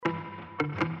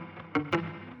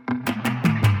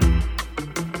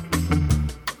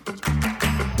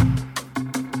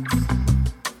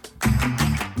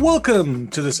Welcome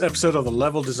to this episode of the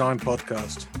Level Design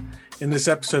Podcast. In this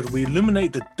episode, we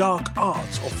illuminate the dark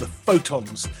arts of the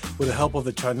photons with the help of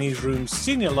the Chinese Room's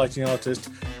senior lighting artist,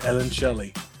 Ellen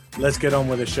Shelley. Let's get on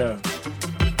with the show.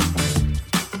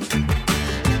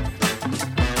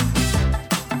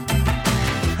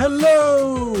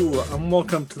 Hello, and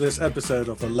welcome to this episode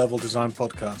of the Level Design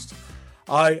Podcast.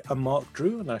 I am Mark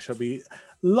Drew, and I shall be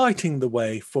lighting the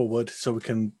way forward so we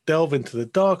can delve into the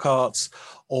dark arts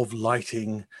of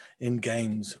lighting in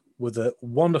games with a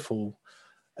wonderful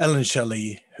Ellen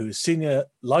Shelley, who is senior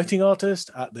lighting artist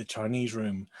at the Chinese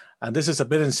Room. And this is a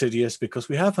bit insidious because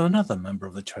we have another member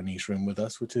of the Chinese Room with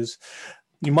us, which is,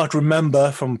 you might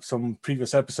remember from some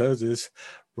previous episodes, is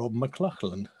Rob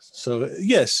McLachlan. So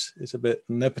yes, it's a bit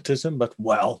nepotism, but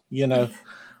well, you know.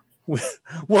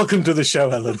 Welcome to the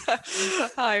show, Ellen.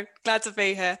 Hi, glad to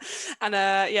be here. And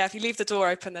if you leave the door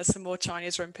open, there's some more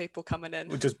Chinese Room people coming in.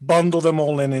 We just bundle them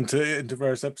all into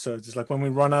various episodes. It's like when we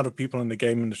run out of people in the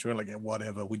game industry, we're like, yeah,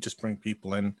 whatever, we just bring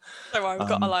people in. So we've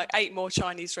got like 8 more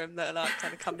Chinese Room that are like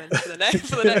kind of coming for the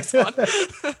next one.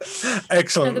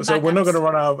 Excellent. So we're not going to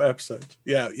run out of episodes.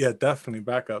 Yeah, definitely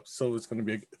backups. So it's going to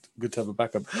be good to have a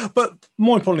backup. But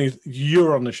more importantly,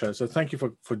 you're on the show. So thank you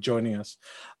for joining us.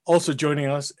 Also joining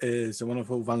us is the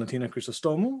wonderful Valentina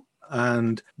Crisostomo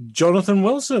and Jonathan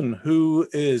Wilson, who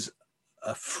is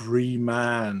a free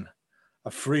man,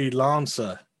 a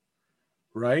freelancer,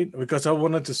 right? Because I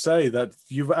wanted to say that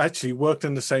you've actually worked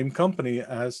in the same company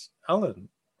as Ellen,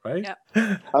 right?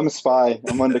 Yeah. I'm a spy.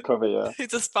 I'm undercover, yeah.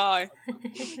 He's a spy.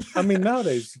 I mean,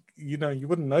 nowadays, you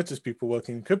wouldn't notice people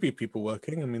working. Could be people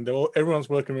working. I mean, everyone's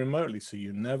working remotely, so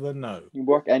you never know. You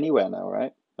work anywhere now,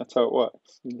 right? That's how it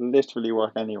works. You literally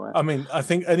work anywhere. I mean, I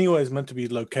think anywhere is meant to be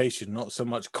location, not so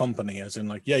much company, as in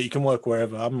like, yeah, you can work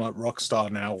wherever. I'm like rock star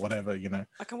now, whatever, you know.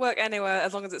 I can work anywhere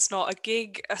as long as it's not a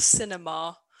gig, a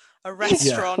cinema, a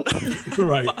restaurant. Yeah.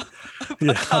 Right.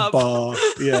 A bar.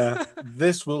 Yeah.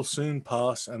 This will soon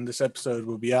pass and this episode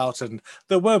will be out and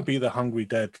there won't be the hungry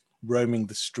dead roaming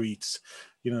the streets,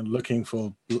 looking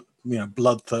for,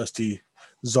 bloodthirsty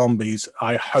zombies,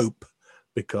 I hope,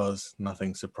 because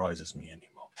nothing surprises me anymore.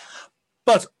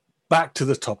 But back to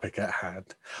the topic at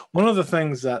hand. One of the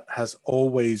things that has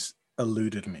always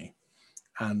eluded me,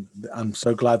 and I'm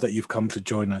so glad that you've come to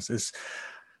join us, is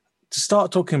to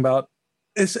start talking about,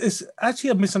 it's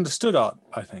actually a misunderstood art,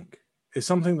 I think. It's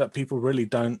something that people really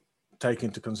don't take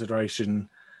into consideration,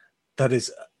 that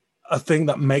is a thing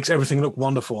that makes everything look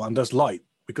wonderful, and does light.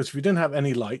 Because if you didn't have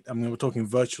any light, I mean, we're talking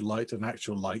virtual light and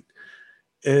actual light,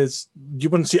 you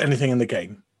wouldn't see anything in the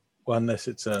game. Well, unless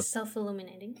it's a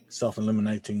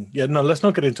self-illuminating. Yeah, no, let's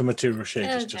not get into material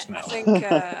shades just now.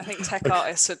 I think tech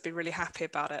artists would be really happy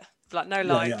about it. Like no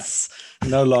lights,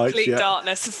 no lights, complete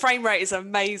darkness. The frame rate is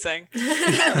amazing.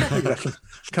 Exactly.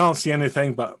 Can't see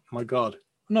anything, but my God.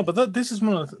 No, but this is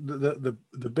one of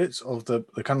the bits of the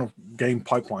kind of game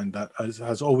pipeline that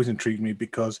has always intrigued me,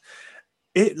 because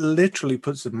it literally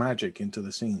puts the magic into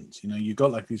the scenes. You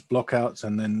got like these blockouts,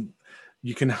 and then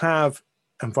you can have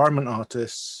environment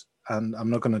artists, and I'm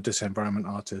not going to diss environment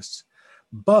artists,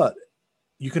 but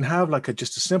you can have like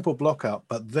just a simple block out,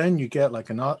 but then you get like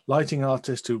a lighting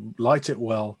artist to light it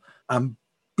well, and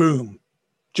boom,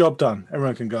 job done.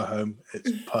 Everyone can go home.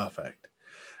 It's perfect,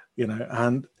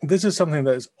 and this is something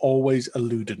that has always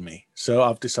eluded me. So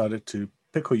I've decided to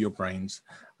pickle your brains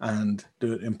and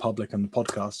do it in public on the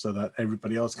podcast so that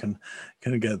everybody else can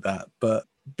get that. But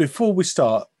before we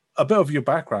start, a bit of your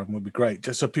background would be great,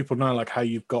 just so people know like how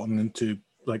you've gotten into,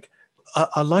 like,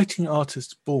 are lighting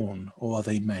artists born or are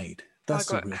they made?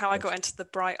 How I got into the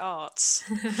bright arts.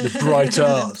 The bright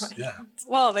arts, yeah.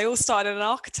 Well, they all started as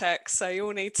architects, so you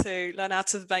all need to learn how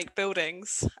to make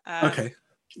buildings. Okay.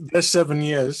 There's 7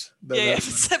 years. Yeah,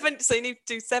 7. So you need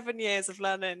to do 7 years of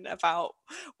learning about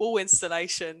wall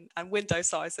installation and window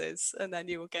sizes, and then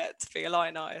you will get to be a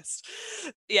lighting artist.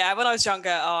 Yeah, when I was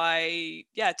younger, I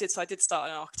did start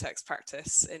an architect's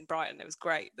practice in Brighton. It was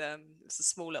great. It was a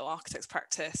small little architect's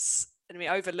practice, and we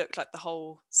overlooked like the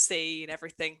whole sea and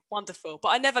everything. Wonderful. But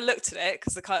I never looked at it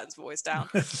because the curtains were always down.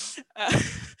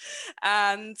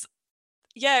 And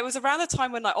yeah, it was around the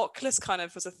time when like Oculus kind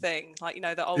of was a thing, like,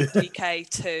 the old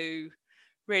DK2,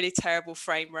 really terrible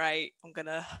frame rate. I'm going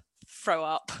to throw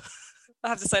up. I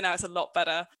have to say now it's a lot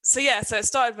better. So it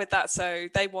started with that. So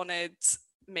they wanted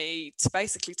me to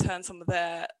basically turn some of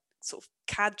their sort of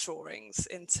CAD drawings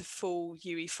into full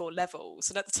UE4 levels.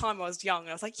 And at the time I was young and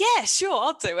I was like, yeah, sure,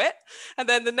 I'll do it. And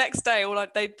then the next day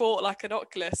they bought like an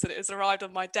Oculus and it was arrived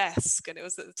on my desk. And it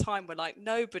was at the time when like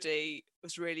nobody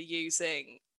was really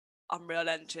using Unreal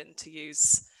Engine to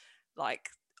use like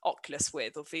Oculus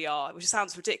with, or VR, which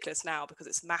sounds ridiculous now because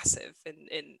it's massive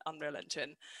in Unreal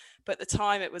Engine. But at the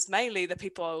time, it was mainly the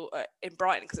people in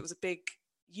Brighton, because it was a big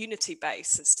Unity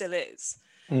base and still is.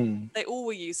 They all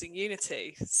were using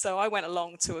Unity. So I went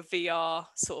along to a VR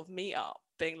sort of meetup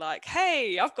being like,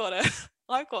 hey, I've got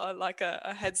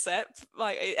a headset,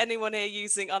 like anyone here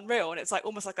using Unreal? And it's like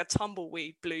almost like a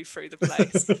tumbleweed blew through the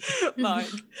place. Like,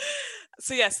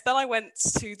 so yes, then I went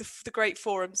to the great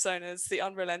forums known as the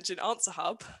Unreal Engine Answer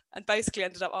Hub, and basically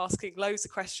ended up asking loads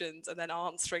of questions and then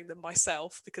answering them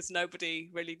myself, because nobody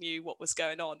really knew what was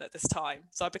going on at this time.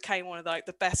 So I became one of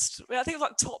the best, I think it was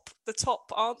like the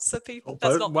top answer people.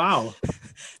 That's not, wow.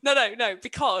 No,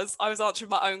 because I was answering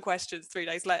my own questions 3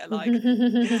 days later.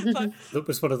 That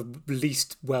was one of the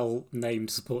least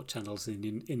well-named support channels in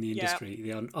the industry.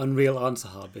 The Unreal Answer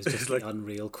Hub is just the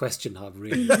Unreal Question Hub,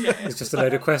 really. It's just a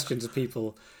load of questions of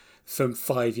people from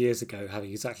 5 years ago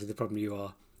having exactly the problem you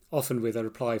are, often with a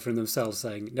reply from themselves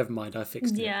saying, never mind, I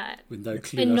fixed it, with no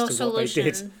clue and as to what they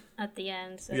did. At the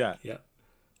end. So. Yeah.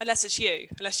 Unless you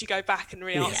go back and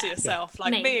re-answer yourself,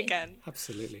 like me again.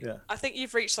 Absolutely. Yeah. I think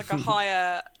you've reached like a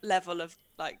higher level of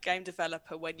like game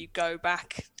developer when you go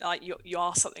back, like you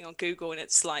ask something on Google and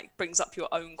it's like brings up your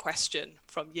own question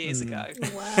from years ago.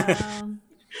 Wow.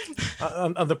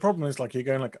 And the problem is, like, you're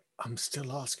going like, I'm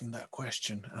still asking that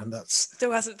question, and that's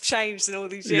still hasn't changed in all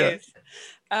these years.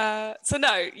 So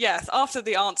no, yes, after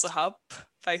the Answer Hub,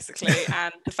 basically,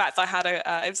 and the fact that I had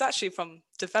it was actually from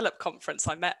Develop Conference.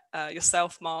 I met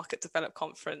yourself, Mark, at Develop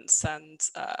Conference, and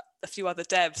a few other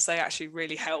devs. They actually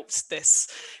really helped this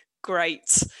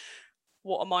great,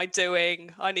 what am I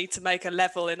doing? I need to make a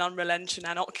level in Unreal Engine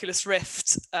and Oculus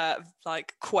Rift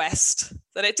like quest.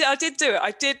 And I did do it.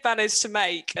 I did manage to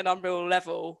make an Unreal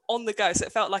level on the go. So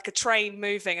it felt like a train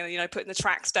moving and, putting the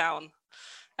tracks down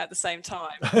at the same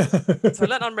time. So I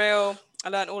learned Unreal. I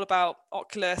learned all about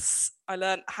Oculus. I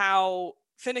learned how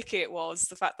finicky it was,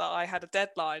 the fact that I had a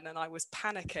deadline and I was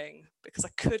panicking because I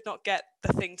could not get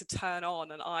the thing to turn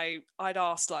on, and I'd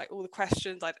asked like all the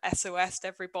questions, I'd SOS'd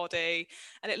everybody,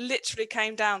 and it literally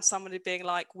came down somebody being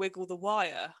like, wiggle the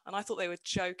wire, and I thought they were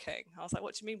joking. I was like,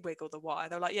 what do you mean wiggle the wire?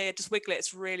 They were like, yeah, just wiggle it,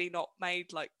 it's really not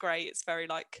made like great, it's very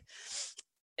like,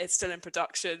 it's still in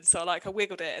production. So like I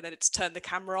wiggled it and then it just turned the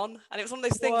camera on, and it was one of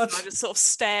those things that I just sort of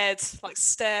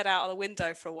stared out of the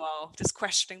window for a while, just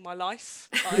questioning my life.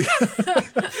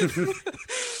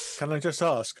 Can I just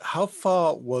ask, how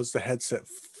far was the headset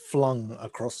flung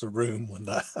across the room when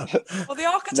that happened? Well, the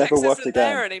architects isn't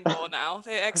there anymore now.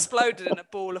 It exploded in a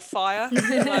ball of fire. I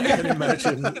can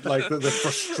imagine like the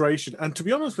frustration. And to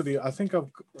be honest with you, I think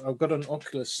I've got an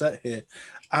Oculus set here,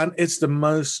 and it's the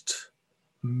most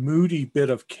moody bit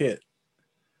of kit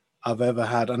I've ever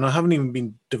had, and I haven't even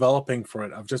been developing for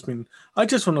it. I just want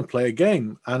to play a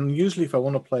game, and usually if I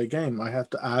want to play a game, I have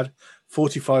to add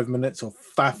 45 minutes of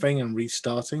faffing and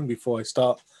restarting before I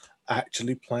start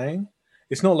actually playing.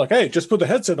 It's not like, hey, just put the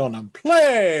headset on and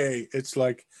play. It's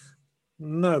like,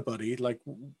 nobody, like,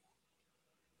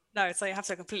 no, so you have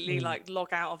to completely like log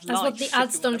out of That's life. what the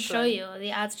ads don't show you.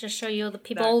 The ads just show you the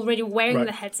people already wearing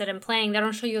the headset and playing. They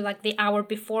don't show you like the hour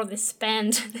before they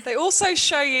spend. They also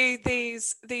show you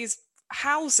these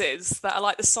houses that are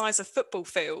like the size of football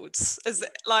fields. As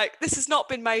like, this has not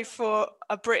been made for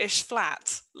a British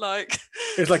flat. Like,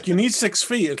 it's like, you need 6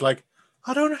 feet. It's like,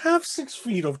 I don't have 6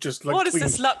 feet of just like. What is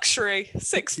this luxury?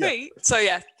 6 feet. So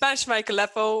yeah, managed to make a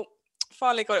level.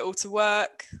 Finally got it all to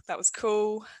work. That was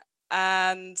cool.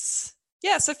 And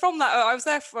yeah, so from that, I was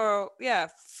there for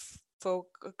a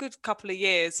good couple of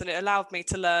years, and it allowed me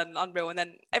to learn Unreal. And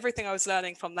then everything I was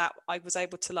learning from that, I was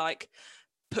able to like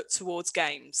put towards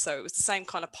games. So it was the same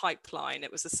kind of pipeline.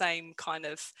 It was the same kind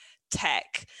of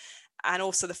tech. And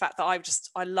also the fact that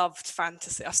I loved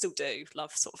fantasy. I still do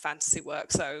love sort of fantasy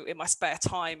work. So in my spare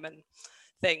time and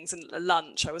things and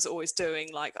lunch, I was always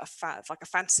doing like a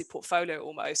fantasy portfolio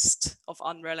almost of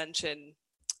Unreal Engine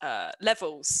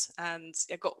levels, and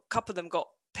a couple of them got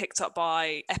picked up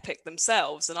by Epic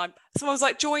themselves, and someone was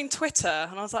like, join Twitter,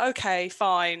 and I was like, okay,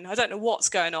 fine, I don't know what's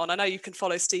going on. I know you can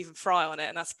follow Stephen Fry on it,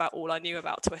 and that's about all I knew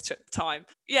about Twitter at the time.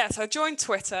 Yeah, so I joined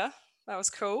Twitter. That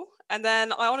was cool. And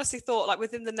then I honestly thought like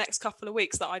within the next couple of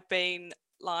weeks that I'd been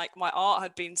like, my art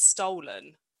had been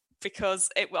stolen, because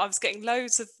I was getting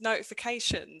loads of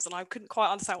notifications and I couldn't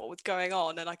quite understand what was going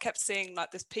on. And I kept seeing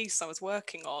like this piece I was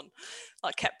working on,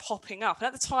 like kept popping up. And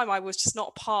at the time I was just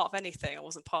not part of anything. I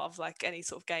wasn't part of like any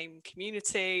sort of game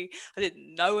community. I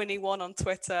didn't know anyone on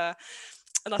Twitter.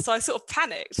 And so I sort of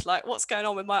panicked, like what's going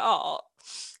on with my art?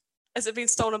 has it been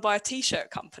stolen by a t-shirt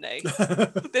company?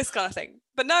 This kind of thing.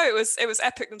 But no, it was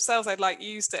Epic themselves. They'd like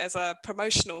used it as a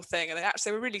promotional thing, and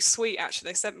they were really sweet.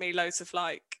 Actually, they sent me loads of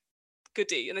like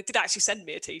goodie, and they did actually send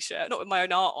me a t-shirt, not with my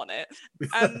own art on it.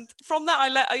 And from that,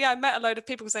 I met a load of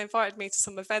people because they invited me to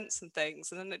some events and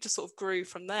things, and then it just sort of grew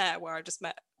from there, where I just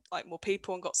met like more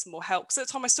people and got some more help. Because at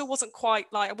the time, I still wasn't quite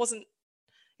like, I wasn't,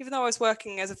 even though I was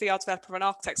working as a VR developer and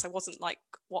architect, I wasn't like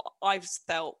what I've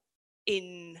felt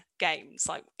in games,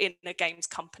 like in a games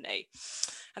company.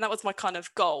 And that was my kind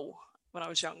of goal when I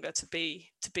was younger, to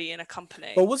be in a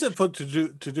company. But was it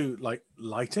to do like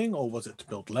lighting, or was it to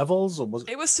build levels, or was it?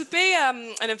 It was to be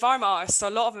an environment artist. So a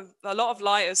lot of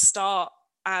lighters start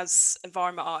as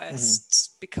environment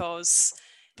artists because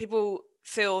people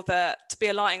feel that to be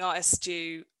a lighting artist,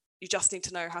 you just need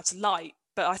to know how to light.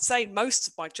 But I'd say most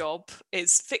of my job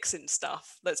is fixing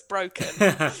stuff that's broken,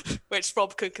 which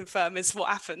Rob could confirm is what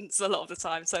happens a lot of the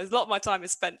time. So a lot of my time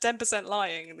is spent 10%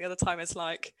 lighting, and the other time is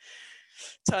like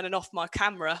turning off my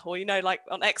camera, or like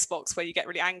on Xbox where you get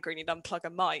really angry and you unplug a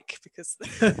mic because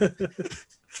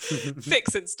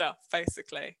fixing stuff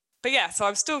basically. But yeah, so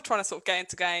I'm still trying to sort of get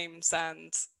into games,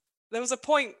 and there was a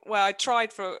point where I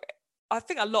tried I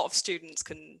think a lot of students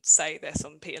can say this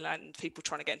on people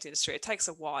trying to get into the industry. It takes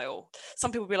a while.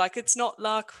 Some people be like, it's not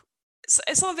luck.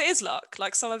 Some of it is luck.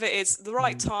 Like some of it is the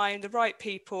right time, the right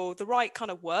people, the right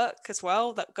kind of work as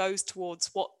well that goes towards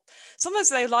what. Sometimes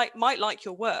they might like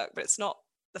your work, but it's not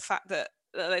the fact that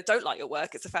they don't like your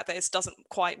work. It's the fact that it doesn't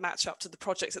quite match up to the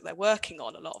projects that they're working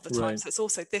on a lot of the time. Right. So it's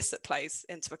also this that plays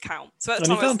into account. So and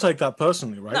you can't take that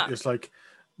personally, right? No. It's like,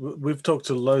 we've talked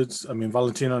to loads. I mean,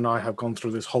 Valentina and I have gone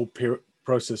through this whole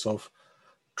process of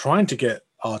trying to get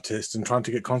artists and trying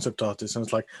to get concept artists. And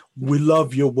it's like, we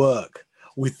love your work.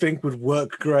 We think would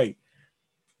work great,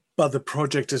 but the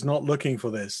project is not looking for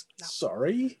this. No.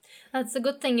 Sorry. That's a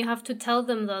good thing. You have to tell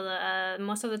them though.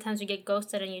 Most of the times you get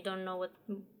ghosted and you don't know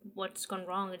what's gone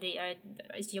wrong.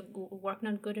 Is your work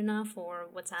not good enough, or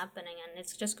what's happening? And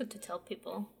it's just good to tell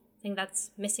people. I think that's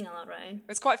missing a lot, right?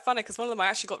 It's quite funny because one of them I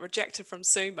actually got rejected from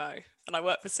Sumo, and I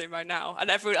work for Sumo now.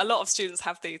 And a lot of students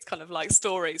have these kind of like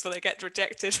stories where they get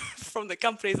rejected from the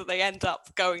companies that they end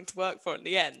up going to work for in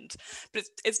the end. But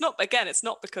it's not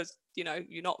because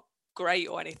you're not great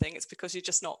or anything. It's because you're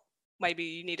just not. Maybe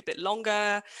you need a bit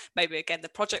longer. Maybe again the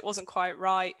project wasn't quite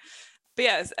right. But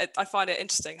yeah, I find it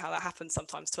interesting how that happens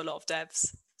sometimes to a lot of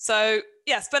devs. So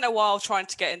yeah, spent a while trying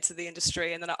to get into the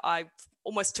industry, and then I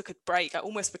almost took a break. I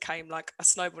almost became like a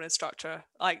snowboard instructor.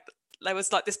 Like there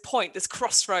was like this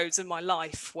crossroads in my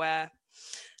life where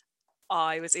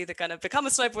I was either going to become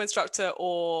a snowboard instructor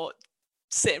or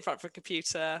sit in front of a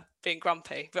computer being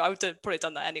grumpy. But I would have probably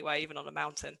done that anyway, even on a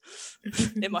mountain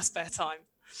in my spare time.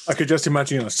 I could just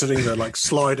imagine sitting there like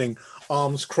sliding,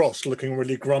 arms crossed, looking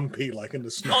really grumpy, like in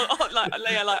the snow.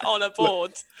 like on a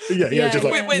board. Just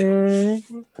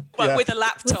like with a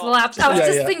laptop. I was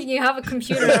just thinking you have a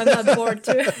computer on that board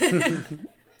too.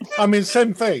 I mean,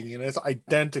 same thing. It's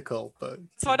identical, but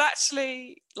so I'd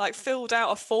actually like filled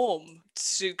out a form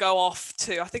to go off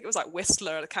to. I think it was like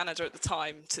Whistler, Canada at the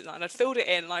time, and I'd filled it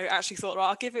in, and I actually thought, right,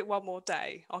 I'll give it one more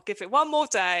day.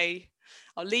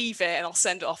 I'll leave it and I'll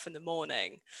send it off in the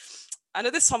morning. And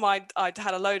at this time, I'd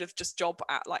had a load of just job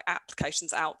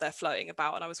applications out there floating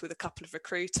about, and I was with a couple of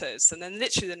recruiters. And then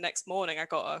literally the next morning, I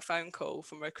got a phone call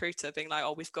from a recruiter being like,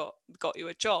 "Oh, we've got you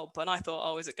a job." And I thought,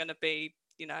 "Oh, is it going to be,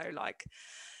 like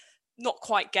not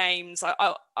quite games?"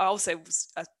 I also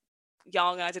was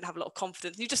young and I didn't have a lot of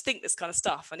confidence. You just think this kind of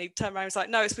stuff. And he turned around and was like,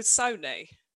 "No, it's with Sony."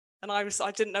 And I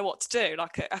didn't know what to do.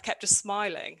 Like I kept just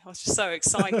smiling. I was just so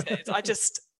excited.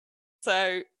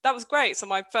 So that was great. So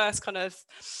my first kind of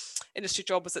industry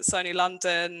job was at Sony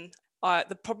London.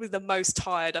 Probably the most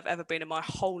tired I've ever been in my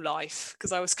whole life,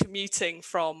 because I was commuting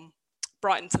from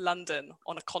Brighton to London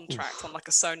on a contract, on like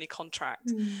a Sony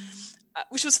contract,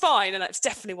 which was fine. And it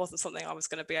definitely wasn't something I was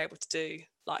going to be able to do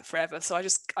like forever. So I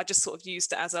just sort of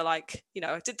used it as a I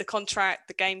did the contract,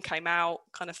 the game came out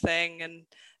kind of thing. And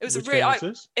it was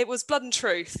it was Blood and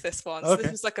Truth, this one. So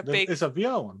this was like it's a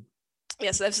VR one.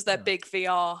 Yeah, so this is their big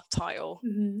VR title.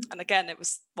 Mm-hmm. And again, it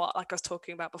was like I was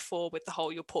talking about before, with the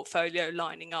whole your portfolio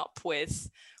lining up with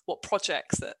what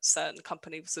projects that certain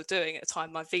companies were doing at the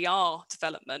time. My VR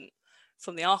development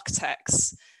from the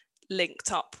architects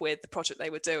linked up with the project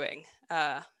they were doing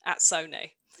at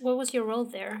Sony. What was your role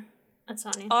there at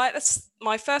Sony?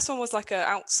 My first one was like an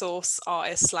outsource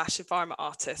artist / environment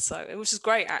artist, so it was just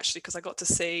great actually, because I got to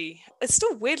see. It's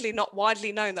still weirdly not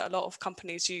widely known that a lot of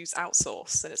companies use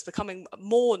outsource, and it's becoming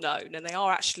more known. And there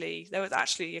was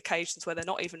actually occasions where they're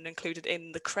not even included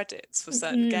in the credits for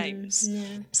certain games.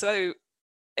 Yeah. So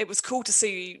it was cool to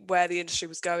see where the industry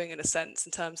was going in a sense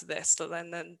in terms of this. But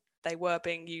then they were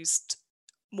being used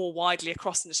more widely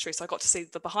across industry. So I got to see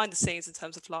the behind the scenes in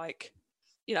terms of like,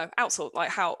 you know, outsource, like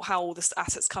how all the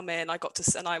assets come in. And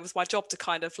it was my job to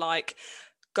kind of like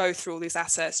go through all these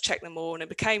assets, check them all.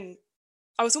 And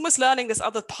I was almost learning this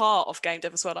other part of game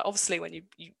dev as well. Like obviously when you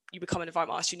become an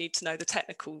environment artist, you need to know the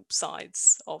technical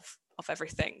sides of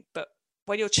everything. But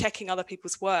when you're checking other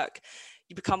people's work,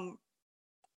 you become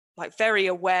like very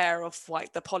aware of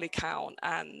like the poly count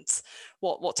and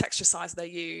what texture size they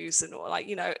use, and like,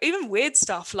 you know, even weird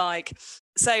stuff like,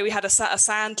 say we had a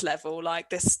sand level, like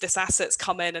this asset's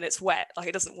come in and it's wet, like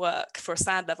it doesn't work for a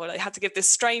sand level. Like, you had to give this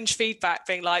strange feedback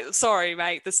being like, sorry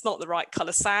mate, that's not the right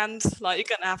color sand, like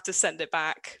you're gonna have to send it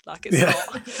back, like it's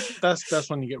not. That's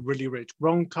when you get really rich.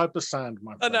 Wrong type of sand,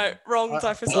 my friend. No, wrong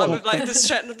type of sand. Like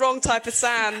the wrong type of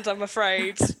sand, I'm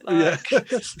afraid. Like,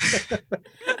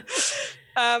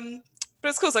 but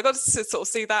of course I got to sort of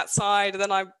see that side, and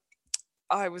then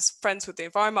I was friends with the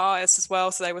environment artists as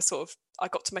well, so they were sort of, I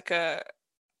got to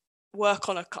work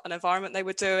on an environment they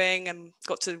were doing, and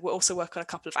got to also work on a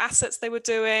couple of assets they were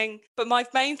doing. But my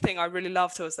main thing I really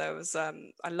loved was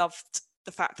I loved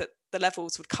the fact that the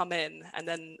levels would come in, and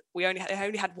then I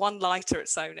only had one lighter at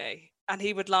Sony, and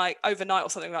he would like overnight or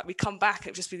something, like we'd come back and it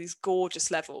would just be these gorgeous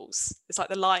levels. It's like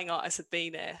the lighting artist had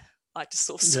been here, like just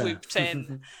sort of swooped in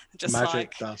and just magic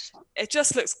like dust. It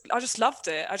just looks, I just loved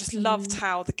it. I just loved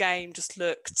how the game just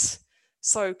looked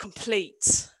so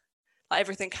complete. Like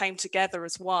everything came together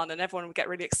as one, and everyone would get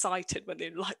really excited when they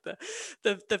like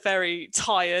the very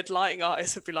tired lighting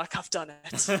artist would be like, I've done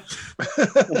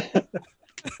it.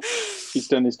 He's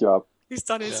done his job. He's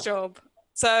done his job.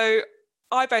 So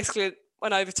I basically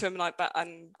went over to him like that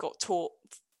and got taught.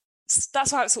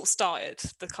 That's how it sort of started,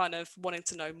 the kind of wanting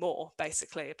to know more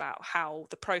basically about how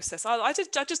the process. I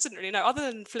just didn't really know,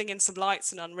 other than filling in some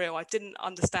lights in Unreal. I didn't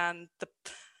understand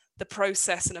the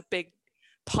process and a big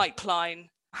pipeline,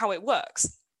 how it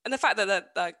works, and the fact that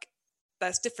like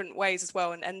there's different ways as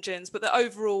well in engines, but the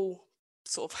overall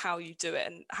sort of how you do it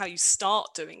and how you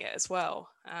start doing it as well.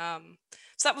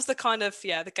 So that was the kind of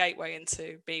the gateway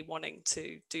into me wanting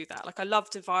to do that. Like I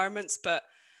loved environments, but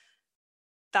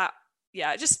that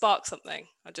it just sparked something.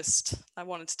 I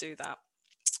wanted to do that.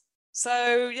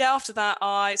 So after that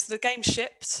so the game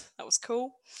shipped. That was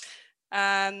cool.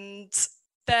 And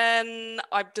then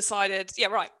I decided,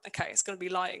 it's going to be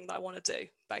lighting that I want to do.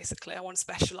 Basically, I want to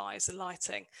specialize in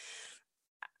lighting.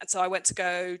 And so I went to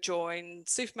go join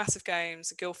Supermassive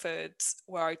Games at Guildford,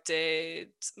 where I did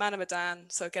Man of Medan.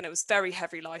 So again, it was very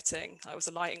heavy lighting. I was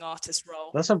a lighting artist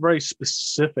role. That's a very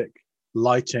specific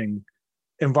lighting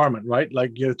environment, right?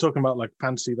 Like you're talking about like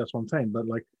fantasy, that's one thing, but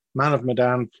like Man of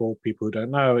Medan, for people who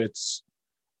don't know, it's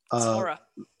horror.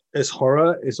 It's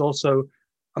horror. It's also,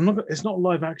 it's not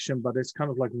live action, but it's kind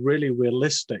of like really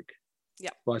realistic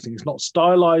lighting. It's not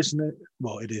stylized.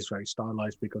 Well, it is very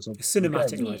stylized because of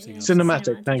cinematic lighting.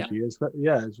 Cinematic, thank you. It's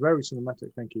very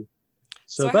cinematic, thank you.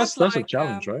 So that's a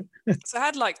challenge, right? So I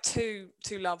had like two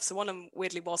loves. So one of them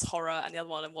weirdly was horror, and the other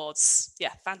one was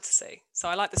fantasy. So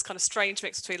I like this kind of strange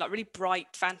mix between like really bright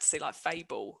fantasy like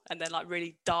Fable, and then like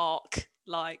really dark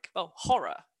like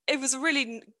horror. It was a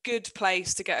really good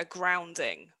place to get a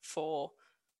grounding for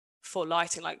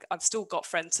lighting. Like I've still got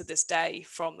friends to this day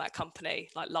from that company,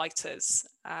 like lighters,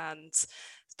 and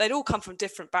they'd all come from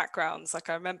different backgrounds. Like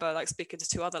I remember like speaking to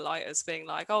two other lighters being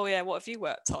like, oh yeah, what have you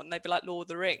worked on? And they'd be like Lord of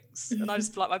the Rings. And I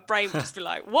just like, my brain would just be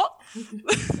like, what?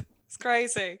 It's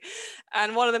crazy.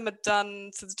 And one of them had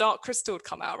done, so the Dark Crystal had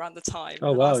come out around the time.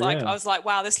 Oh wow. I was like,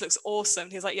 wow, this looks awesome.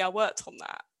 And he was like, yeah, I worked on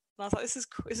that. And I was like,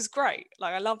 this is great.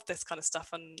 Like I love this kind of stuff.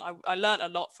 And I learned a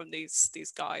lot from these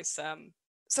guys.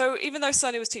 So even though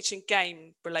Sony was teaching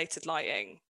game related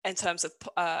lighting, in terms of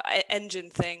engine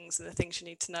things and the things you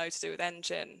need to know to do with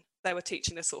engine, they were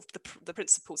teaching the sort of the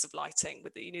principles of lighting.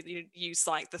 With you use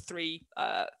like the three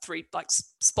like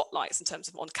spotlights in terms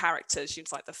of on characters. You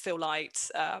use like the fill light,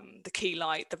 the key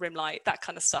light, the rim light, that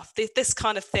kind of stuff. This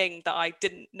kind of thing that I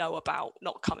didn't know about,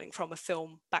 not coming from a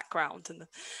film background,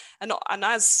 and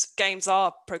as games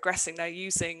are progressing,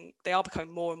 they are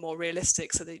becoming more and more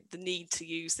realistic. So the need to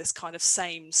use this kind of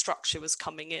same structure was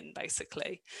coming in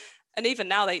basically. And even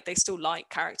now they still like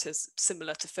characters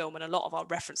similar to film, and a lot of our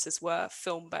references were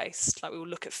film based. Like we will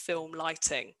look at film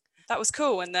lighting. That was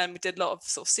cool. And then we did a lot of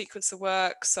sort of sequencer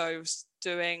work. So I was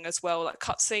doing as well like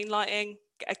cutscene lighting.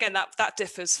 Again, that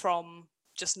differs from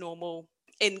just normal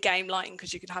in-game lighting,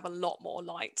 because you can have a lot more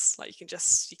lights. Like you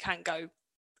can go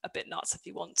a bit nuts if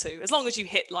you want to, as long as you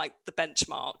hit like the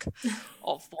benchmark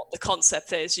of what the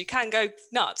concept is. You can go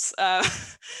nuts.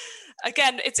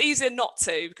 again, it's easier not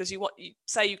to, because you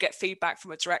say you get feedback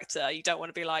from a director, you don't want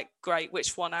to be like, great,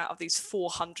 which one out of these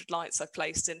 400 lights I've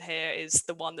placed in here is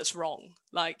the one that's wrong?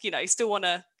 Like, you still want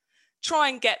to try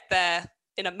and get there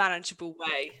in a manageable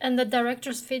way. And the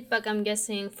director's feedback, I'm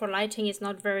guessing, for lighting is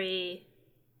not very,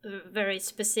 very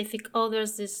specific. Oh,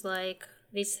 there's this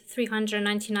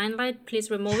 399 light,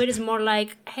 please remove it. It's more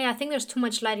like, hey, I think there's too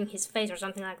much light in his face or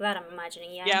something like that, I'm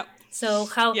imagining. Yeah. So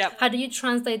how do you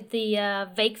translate the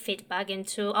vague feedback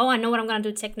into, I know what I'm going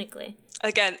to do technically?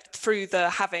 Again, through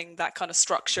having that kind of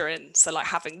structure in, so like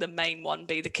having the main one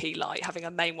be the key light, having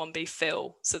a main one be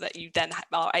fill, so that you then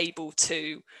are able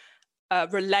to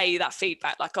relay that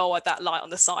feedback, like, that light on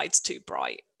the side's too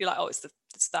bright. You're like, it's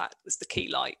the key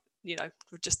light.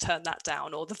 Just turn that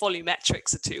down, or the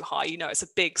volumetrics are too high. It's a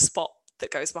big spot that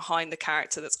goes behind the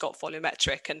character that's got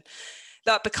volumetric, and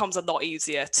that becomes a lot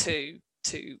easier to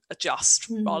adjust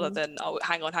rather than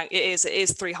hang on. It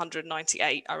is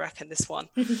 398, I reckon, this one.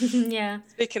 Yeah.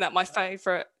 Speaking of my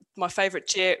favorite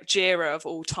Jira of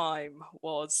all time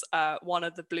was one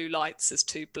of the blue lights is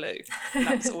too blue. And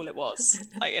that was all it was,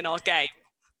 like in our game.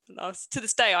 To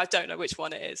this day, I don't know which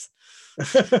one it is.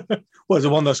 Well, the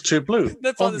one that's too blue.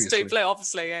 The one that's too blue,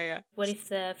 obviously, yeah. What if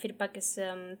the feedback is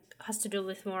has to do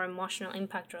with more emotional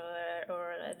impact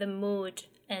or the mood,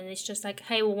 and it's just like,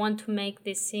 hey, we want to make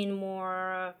this scene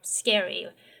more scary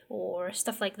or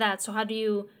stuff like that. So how do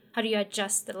you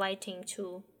adjust the lighting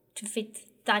to fit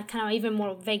that kind of even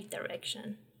more vague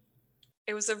direction?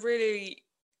 It was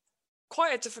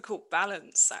quite a difficult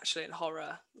balance, actually, in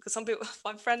horror, because some people,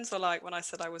 my friends were like, when I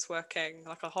said I was working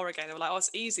like a horror game, they were like, it's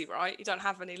easy, right? You don't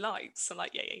have any lights. I'm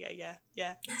like,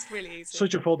 yeah, it's really easy.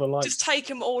 Switch off all the lights. Just take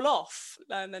them all off,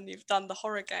 and then you've done the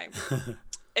horror game.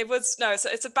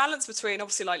 It's a balance between,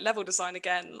 obviously, like level design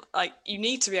again, like you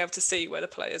need to be able to see where the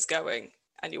player's going,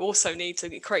 and you also need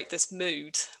to create this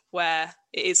mood where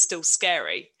it is still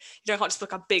scary. You can't just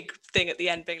look a big thing at the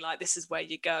end being like, this is where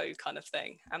you go, kind of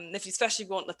thing. And if you especially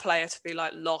want the player to be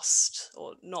like lost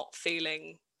or not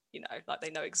feeling, like they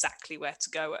know exactly where to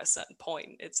go at a certain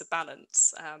point, it's a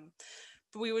balance.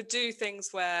 But we would do things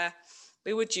where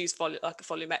we would use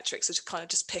volumetrics, so to kind of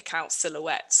just pick out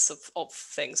silhouettes of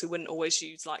things. We wouldn't always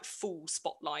use like full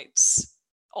spotlights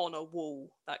on a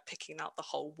wall, like picking out the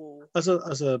whole wall. As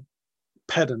a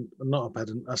pedant, not a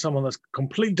pedant, as someone that's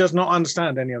completely does not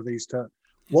understand any of these terms.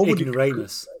 What would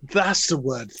Ignoramus. That's the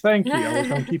word. Thank you. I was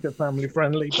trying to keep it family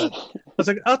friendly, but as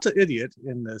an utter idiot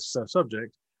in this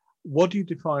subject, what do you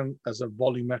define as a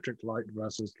volumetric light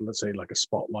versus, let's say, like a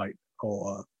spotlight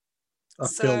or a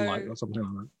fill light or something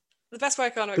like that? The best way I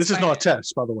can explain this is not a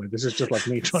test, by the way. This is just like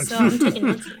me trying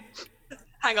to.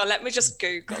 Hang on, let me just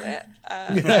Google it.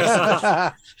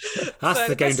 That's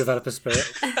the game developer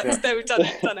spirit. No, we've done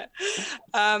it.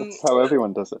 That's how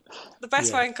everyone does it. The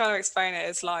best way I can kind of explain it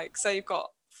is like, say you've got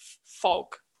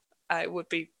fog. It would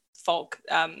be fog.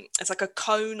 It's like a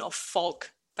cone of fog,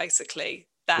 basically,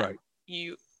 that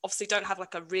you obviously don't have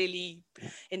like a really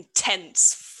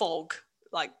intense fog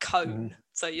like cone.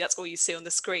 So that's all you see on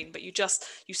the screen, but you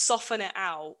soften it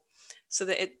out so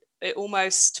that it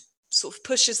almost sort of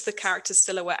pushes the character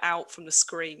silhouette out from the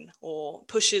screen, or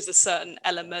pushes a certain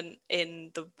element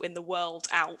in the world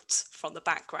out from the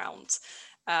background.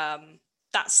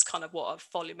 That's kind of what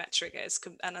a volumetric is.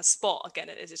 And a spot, again,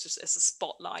 it's a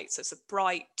spotlight, so it's a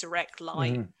bright, direct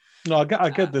light. No, I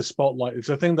get the spotlight. It's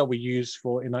a thing that we use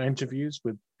in our interviews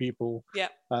with people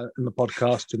in the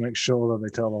podcast to make sure that they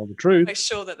tell all the truth. Make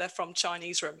sure that they're from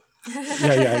Chinese room.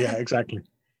 yeah, exactly.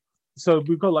 So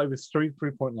we've got like this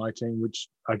three-point lighting, which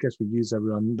I guess we use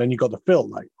everyone. Then you got the fill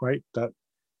light, right? That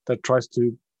tries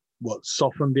to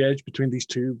soften the edge between these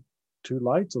two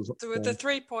lights. Or so with the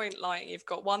 3-point light, you've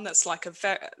got one that's like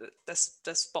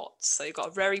the spots. So you've got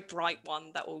a very bright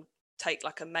one that will take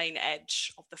like a main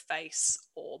edge of the face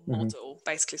or model,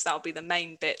 basically. So that'll be the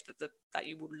main bit that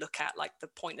you will look at, like the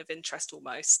point of interest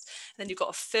almost. And then you've got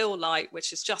a fill light,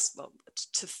 which is just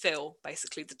to fill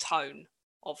basically the tone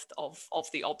of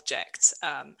the object,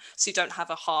 so you don't have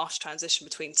a harsh transition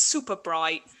between super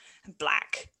bright and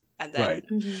black, and then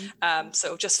so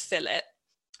it'll just fill it,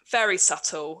 very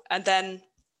subtle. And then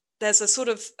there's a sort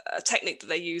of a technique that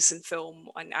they use in film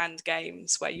and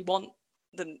games where you want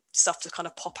the stuff to kind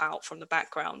of pop out from the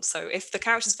background. So if the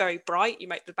character's very bright, you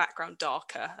make the background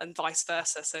darker, and vice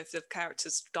versa. So if the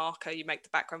character's darker, you make the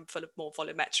background more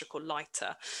volumetric or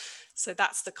lighter. So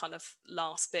that's the kind of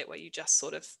last bit where you just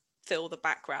sort of fill the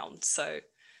background so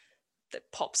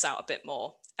that pops out a bit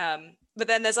more. But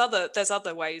then there's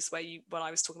other ways where when I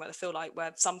was talking about the fill light,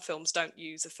 where some films don't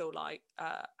use a fill light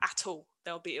at all.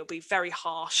 It'll be very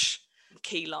harsh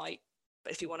key light,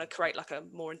 But if you want to create like a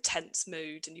more intense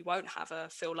mood, and you won't have a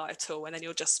fill light at all, and then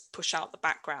you'll just push out the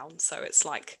background. So it's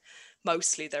like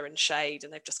mostly they're in shade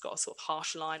and they've just got a sort of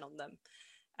harsh line on them.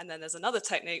 And then there's another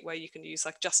technique where you can use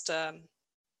like just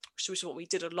which is what we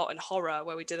did a lot in horror,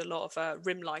 where we did a lot of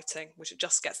rim lighting, which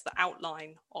just gets the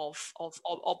outline of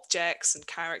objects and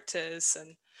characters.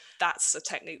 And that's a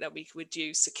technique that we would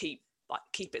use to keep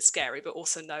it scary, but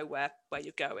also know where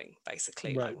you're going,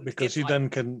 basically. Right, like, because you then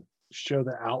can show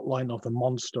the outline of the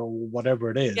monster or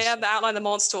whatever it is. Yeah, the outline of the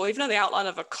monster, or even the outline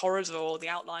of a corridor, or the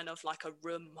outline of like a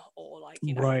room, or like,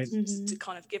 you know, right. to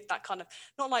kind of give that kind of,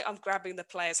 not like I'm grabbing the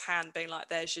player's hand being like,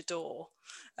 there's your door,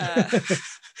 but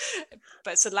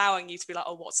it's allowing you to be like,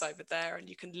 oh, what's over there? And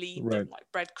you can lead them like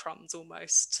breadcrumbs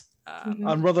almost.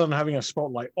 And rather than having a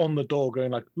spotlight on the door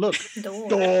going like, look,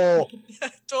 door.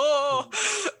 Door.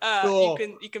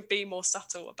 You can be more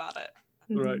subtle about it.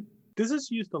 Right. This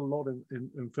is used a lot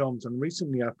in films, and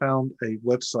recently I found a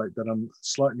website that I'm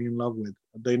slightly in love with.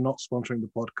 They're not sponsoring the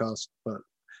podcast, but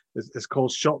it's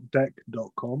called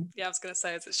shotdeck.com. Yeah, I was going to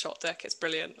say, it's Shotdeck. It's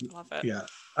brilliant. I love it. Yeah,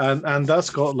 and that's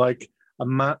got like a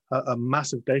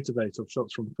massive database of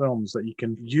shots from films that you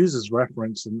can use as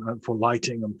reference and for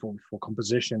lighting and for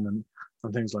composition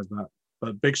and things like that.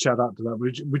 But big shout out to that,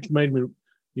 which made me,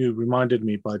 you reminded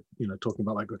me by, you know, talking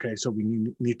about like, okay, so we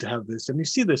need to have this, and you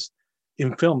see this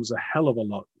in films a hell of a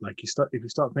lot. Like if you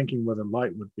start thinking where the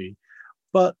light would be,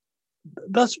 but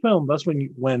that's film. That's when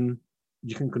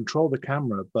you can control the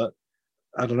camera. But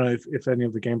I don't know if any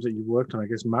of the games that you worked on, I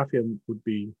guess Mafia would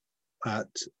be at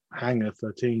Hangar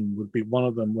 13 would be one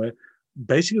of them, where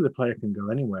basically the player can go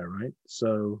anywhere, right?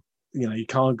 So, you know, you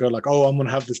can't go like, oh, I'm going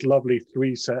to have this lovely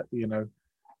three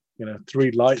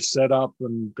lights set up,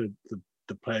 and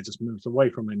the player just moves away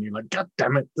from it, and you're like, God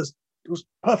damn it, there was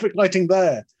perfect lighting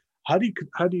there. How do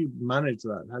you manage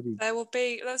that?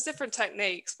 There's different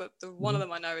techniques, but one of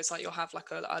them I know is like you'll have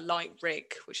like a light rig,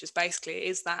 which is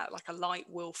basically that like a light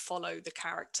will follow the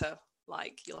character.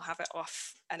 Like you'll have it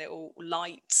off and it will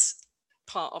light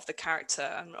part of the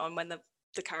character, and when the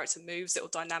character moves, it will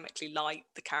dynamically light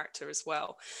the character as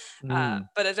well.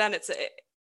 But then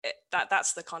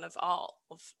that's the kind of art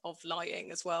of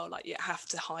lighting as well. Like you have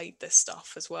to hide this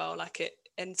stuff as well.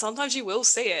 And sometimes you will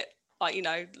see it. Like, you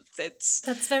know,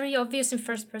 that's very obvious in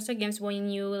first-person games when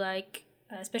you like,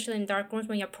 especially in dark rooms,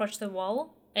 when you approach the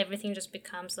wall, everything just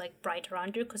becomes like bright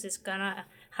around you because it's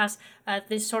has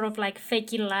this sort of like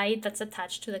fakey light that's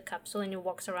attached to the capsule, and it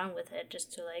walks around with it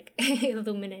just to like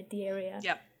illuminate the area.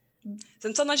 Yeah.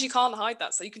 And sometimes you can't hide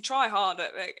that, so you can try hard.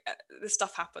 This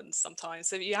stuff happens sometimes,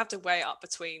 so you have to weigh up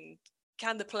between,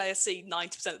 can the player see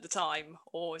 90% of the time,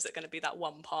 or is it going to be that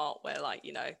one part where, like,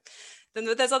 you know. Then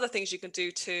there's other things you can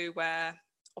do too, where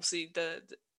obviously the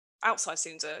outside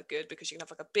scenes are good because you can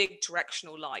have like a big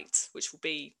directional light, which will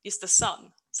be, it's the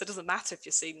sun. So it doesn't matter if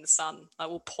you're seeing the sun, I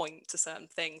will point to certain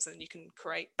things, and you can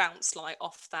create bounce light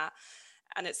off that.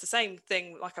 And it's the same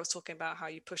thing, like I was talking about, how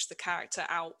you push the character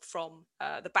out from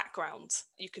the background.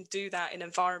 You can do that in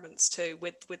environments too,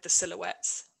 with the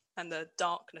silhouettes and the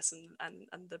darkness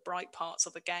and the bright parts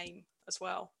of the game as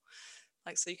well.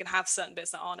 Like, so you can have certain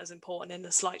bits that aren't as important in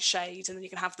a slight shade, and then you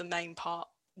can have the main part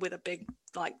with a big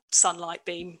like sunlight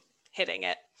beam hitting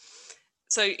it.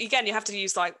 So again, you have to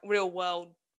use like real world,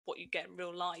 what you get in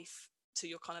real life, to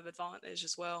your kind of advantage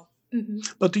as well. Mm-hmm.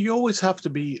 But do you always have to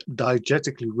be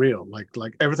diegetically real? Like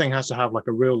everything has to have like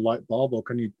a real light bulb, or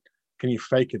can you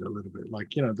fake it a little bit?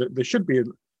 Like, you know, there should be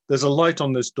there's a light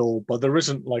on this door, but there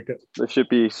isn't like a... There should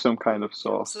be some kind of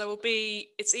source. So there will be,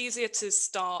 it's easier to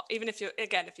start, even if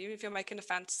you're making a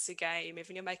fantasy game, even if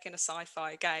you're making a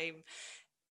sci-fi game,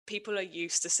 people are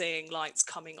used to seeing lights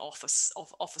coming off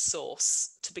a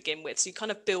source to begin with. So you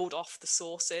kind of build off the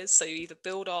sources. So you either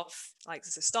build off, like,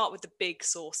 so start with the big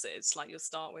sources, like you'll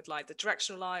start with like the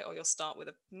directional light, or you'll start with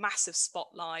a massive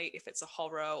spotlight if it's a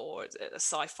horror or a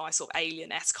sci-fi sort of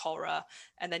alien-esque horror,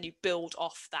 and then you build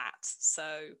off that.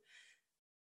 So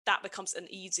that becomes an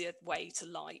easier way to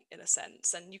light, in a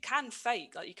sense. And you can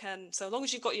fake, like you can, so as long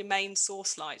as you've got your main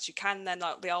source lights, you can then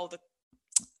like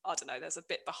I don't know, there's a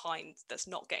bit behind that's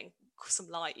not getting some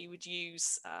light, you would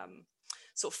use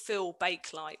sort of fill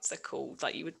bake lights, they're called.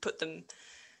 Like you would put them,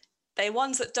 they're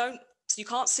ones that don't, so you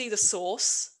can't see the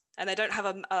source, and they don't have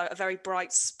a very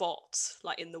bright spot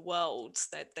like in the world.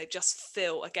 They just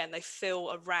fill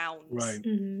around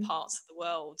parts of the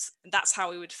world, and that's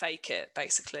how we would fake it,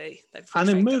 basically. And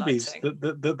in movies,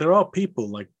 there are people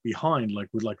like behind, like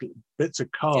with like bits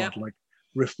of card, like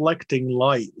reflecting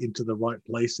light into the right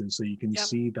places, so you can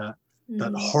see that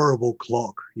that horrible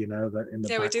clock, you know, that in the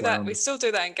background. We do that. We still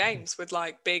do that in games with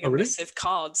like big emissive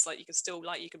cards. Like you can still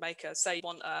you can make say you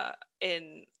want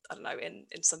in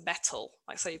some metal,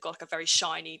 like say you've got like a very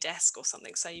shiny desk or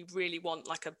something. Say you really want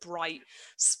like a bright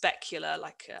specular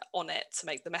on it to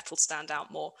make the metal stand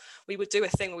out more. We would do a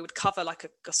thing where we would cover like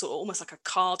a sort of almost like a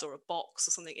card or a box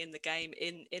or something in the game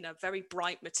in a very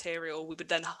bright material. We would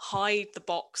then hide the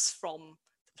box from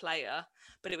the player,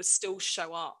 but it would still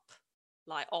show up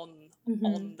like on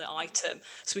the item.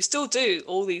 So we still do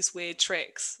all these weird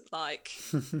tricks like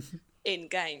in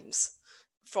games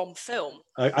from film.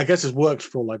 I guess it's worked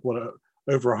for like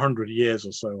over 100 years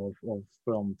or so of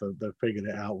film. They figured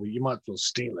it out. Well, you might as well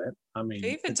steal it. I mean,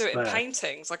 you even do it in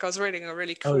paintings. Like I was reading a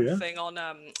really cool thing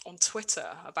on Twitter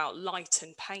about light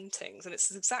in paintings, and it's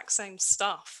the exact same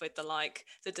stuff with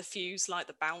the diffuse light,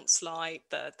 the bounce light,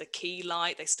 the key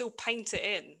light. They still paint it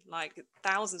in. Like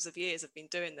thousands of years have been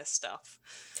doing this stuff.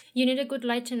 You need a good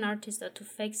lighting artist though to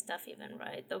fake stuff even,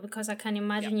 right? Though, because I can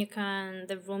imagine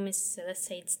the room is, let's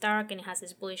say it's dark and it has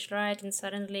this bluish light, and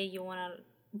suddenly you want to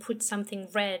put something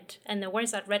red, and then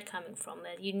where's that red coming from?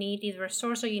 That you need either a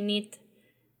source or you need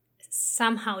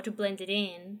somehow to blend it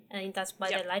in, and that's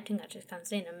why the lighting artist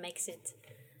comes in and makes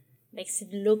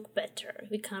it look better.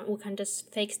 We can't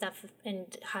just fake stuff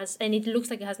and it looks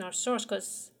like it has no source,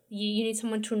 because you need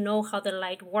someone to know how the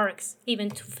light works even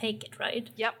to fake it, right?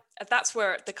 Yep. That's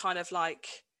where the kind of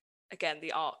again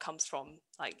the art comes from.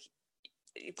 Like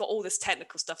you've got all this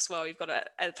technical stuff as well. You've got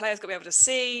the player's got to be able to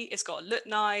see, it's got to look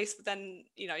nice, but then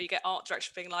you get art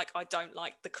direction being like, I don't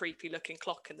like the creepy looking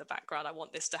clock in the background, I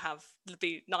want this to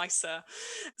be nicer.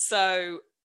 So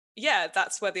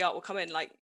that's where the art will come in.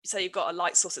 Like say you've got a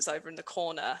light source that's over in the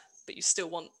corner, but you still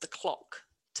want the clock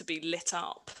to be lit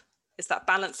up. It's that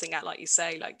balancing act, like you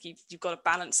say, like you've got to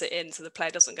balance it in so the player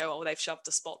doesn't go, oh, they've shoved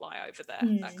a spotlight over there,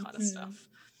 that kind of stuff.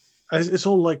 It's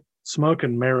all like smoke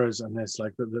and mirrors, and it's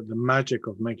like the magic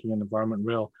of making an environment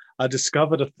real. I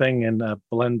discovered a thing in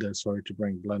Blender, sorry to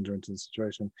bring Blender into the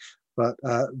situation, but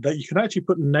that you can actually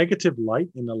put negative light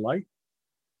in the light.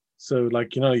 So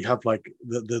like, you have like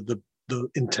the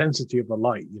intensity of the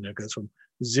light, goes from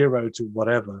 0 to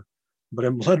whatever. But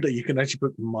in Blender, you can actually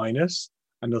put minus,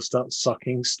 and they'll start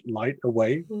sucking light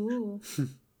away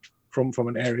from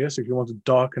an area. So if you want to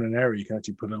darken an area, you can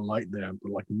actually put a light there and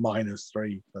put like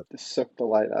 -3. But just suck the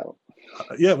light out.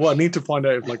 I need to find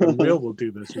out if like Unreal will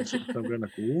do this. So I'm going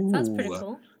That's pretty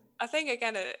cool. I think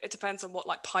again it depends on what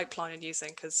like pipeline you're using,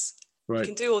 because you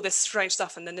can do all this strange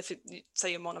stuff, and then if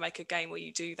say you want to make a game where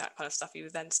you do that kind of stuff, you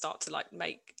would then start to like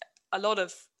make a lot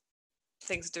of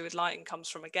things to do with lighting comes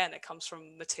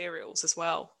from materials as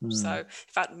well. So in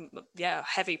fact, a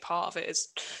heavy part of it is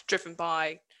driven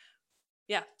by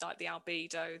like the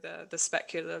albedo, the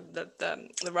specular,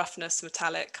 the roughness,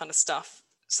 metallic kind of stuff.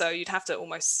 So you'd have to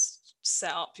almost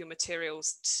set up your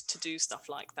materials to do stuff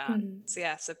like that.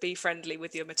 So be friendly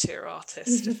with your material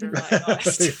artist if you're really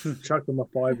honest. Chuck them a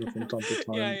fiber from time to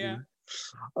time.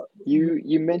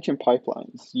 You mentioned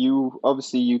pipelines.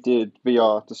 You did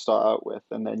VR to start out with,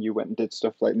 and then you went and did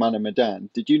stuff like Man of Medan.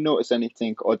 Did you notice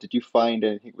anything, or did you find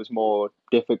anything was more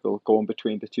difficult going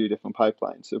between the two different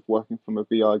pipelines of working from a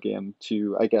VR game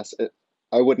to, I guess,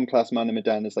 I wouldn't class Man of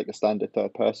Medan as like a standard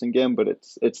third-person game, but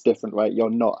it's different, right? You're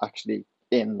not actually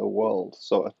in the world,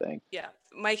 sort of thing. Yeah,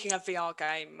 making a VR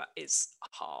game is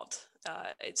hard.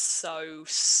 It's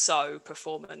so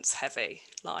performance heavy.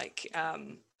 Like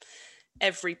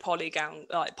every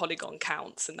polygon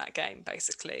counts in that game,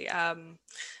 basically.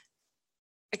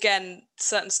 Again,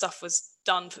 certain stuff was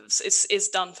done is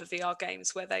done for VR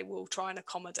games where they will try and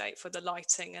accommodate for the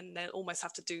lighting, and they'll almost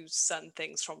have to do certain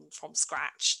things from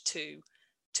scratch to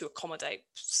accommodate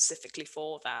specifically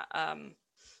for that.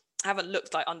 I haven't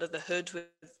looked like under the hood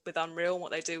with Unreal and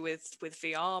what they do with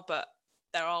VR, but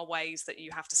there are ways that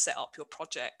you have to set up your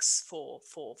projects for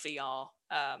VR.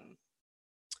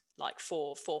 Like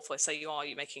for say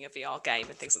you're making a VR game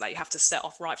and things like that, you have to set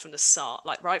off right from the start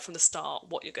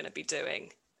what you're going to be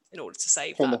doing in order to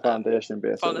save from the foundation,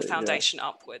 basically. From the foundation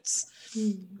upwards.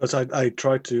 Because I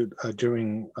tried to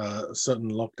during a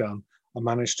certain lockdown, I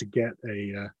managed to get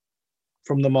a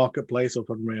from the marketplace of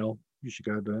Unreal. You should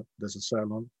go there. There's a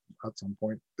sale on at some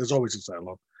point. There's always a sale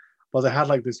on. But they had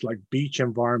like this like beach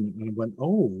environment, and I went,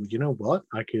 oh, you know what?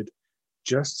 I could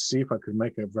just see if I could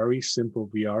make a very simple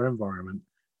VR environment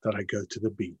that I go to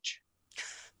the beach,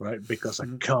 right? Because I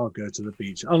can't go to the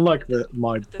beach. Unlike the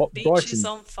beach Brighton is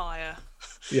on fire.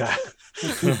 Yeah,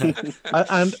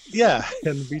 and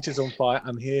the beach is on fire,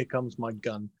 and here comes my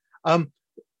gun.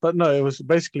 But no, it was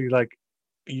basically like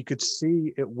you could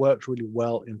see it worked really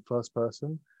well in first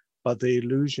person, but the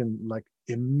illusion, like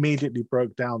immediately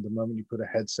broke down the moment you put a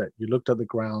headset. You looked at the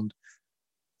ground,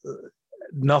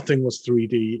 nothing was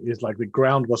 3D. It's like the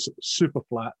ground was super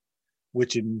flat,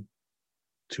 which in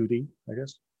 2D, I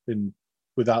guess,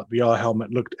 without VR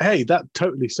helmet looked, hey, that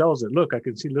totally sells it. Look, I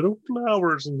can see little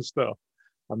flowers and stuff.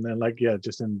 And then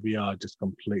just in VR, just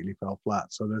completely fell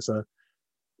flat. So there's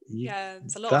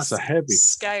it's a lot of heavy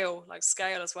scale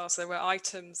as well. So there were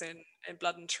items in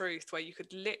Blood and Truth where you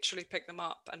could literally pick them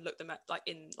up and look them at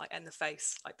in the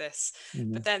face like this.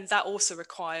 Mm-hmm. But then that also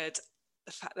required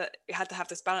the fact that you had to have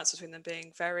this balance between them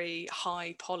being very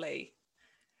high poly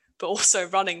but also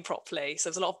running properly. So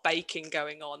there's a lot of baking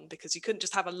going on because you couldn't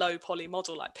just have a low poly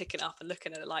model like picking up and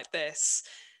looking at it like this.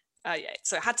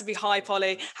 So it had to be high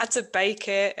poly, had to bake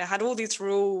it. It had all these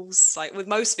rules. Like with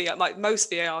most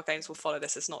VR games will follow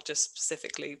this. It's not just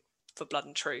specifically for Blood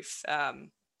and Truth.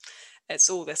 It's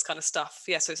all this kind of stuff.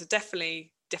 Yeah, so it's a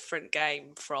definitely different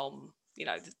game from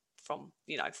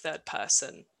third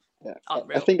person. Yeah,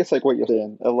 Unreal. I think it's like what you're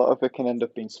saying. A lot of it can end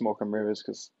up being smoke and mirrors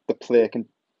because the player can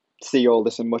see all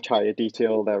this in much higher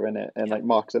detail there in it, and like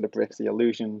Mark said, it breaks the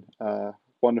illusion.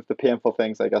 One of the painful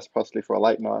things, I guess, possibly for a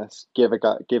lighting artist, give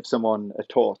someone a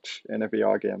torch in a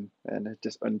VR game, and it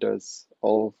just undoes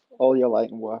all your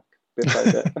lighting work bit by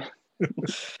bit.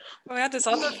 Well, we had this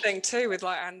other thing too with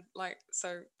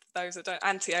so those that don't,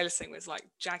 anti-aliasing was like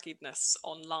jaggedness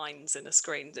on lines in a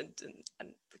screen, and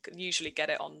you can usually get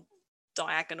it on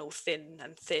diagonal thin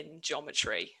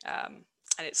geometry.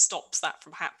 And it stops that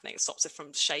from happening. It stops it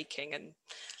from shaking and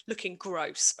looking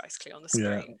gross, basically, on the screen.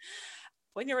 Yeah.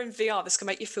 When you're in VR, this can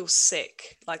make you feel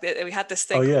sick. Like we had this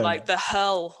thing called the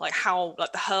hurl,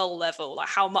 the hurl level. Like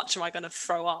how much am I going to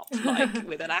throw up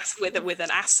with an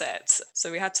asset?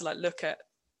 So we had to look at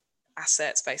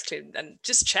assets basically and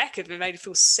just check if it made you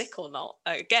feel sick or not.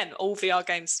 Again, all VR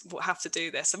games will have to do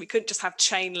this, and we couldn't just have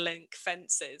chain link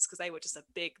fences because they were just a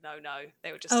big no.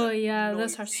 They were just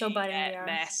those are so bad in VR.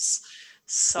 Mess.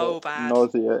 So bad.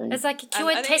 Nauseating. It's like a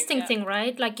QA testing thing,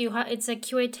 right? Like it's a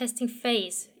QA testing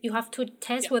phase. You have to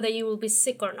test whether you will be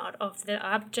sick or not of the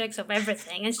objects, of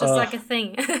everything. It's just like a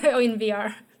thing in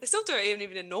VR. They still do it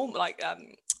even in normal,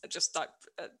 sort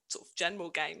of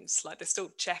general games. Like they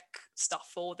still check stuff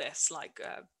for this, like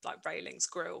railings,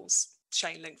 grills,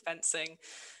 chain link fencing.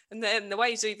 And then the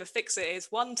way to either fix it is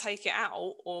one, take it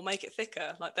out or make it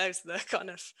thicker. Like those are the kind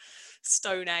of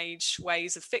Stone Age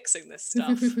ways of fixing this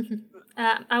stuff.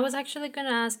 I was actually going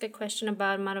to ask a question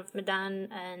about Man of Medan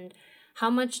and how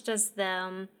much does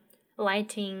the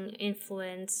lighting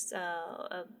influence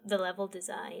the level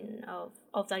design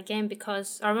of that game?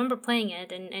 Because I remember playing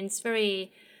it and it's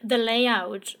the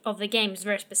layout of the game is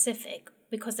very specific,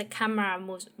 because the camera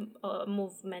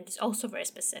movement is also very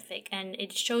specific, and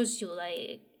it shows you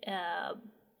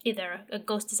either a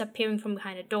ghost disappearing from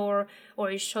behind a door, or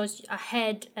it shows a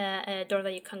head, a door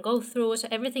that you can go through. So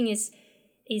everything is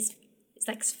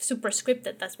like super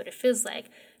scripted. That's what it feels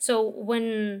like. So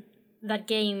when that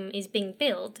game is being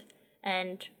built,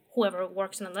 and whoever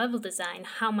works on the level design,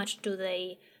 how much do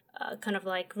they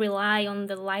rely on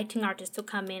the lighting artist to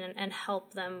come in and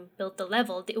help them build the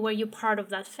level? Were you part of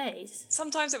that phase?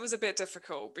 Sometimes it was a bit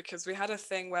difficult because we had a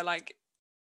thing where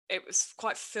it was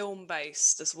quite film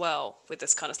based as well, with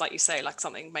this kind of, like you say, like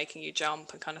something making you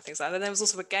jump and kind of things like that. And there was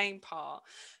also a game part.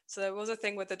 So there was a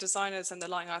thing where the designers and the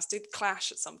lighting artists did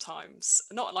clash at sometimes,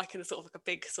 not like in a sort of like a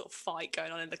big sort of fight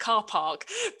going on in the car park,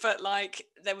 but like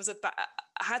there was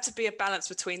had to be a balance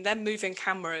between them moving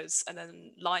cameras and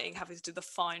then lighting having to do the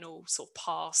final sort of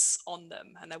pass on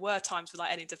them. And there were times with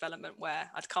like any development where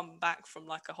I'd come back from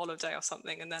like a holiday or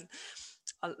something, and then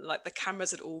like the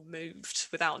cameras had all moved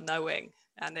without knowing,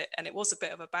 and it was a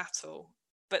bit of a battle.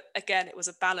 But again, it was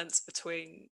a balance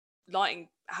between lighting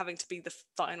having to be the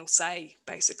final say,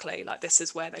 basically, like this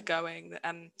is where they're going.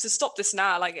 And to stop this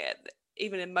now, like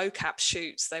even in mocap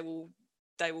shoots, they will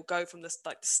go from the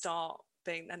start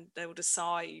being, and they will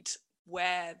decide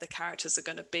where the characters are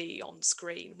going to be on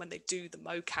screen when they do the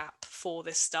mocap for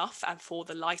this stuff and for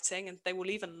the lighting. And they will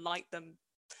even light them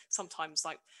sometimes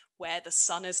like where the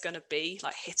sun is going to be,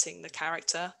 like hitting the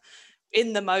character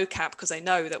in the mocap, because they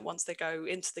know that once they go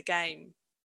into the game,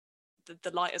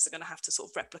 the lighters are going to have to sort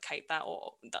of replicate that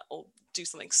or do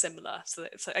something similar. So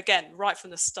again, right from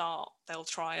the start, they'll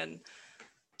try and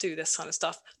do this kind of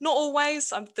stuff. Not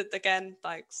always. Again,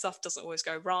 like stuff doesn't always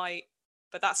go right,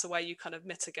 but that's the way you kind of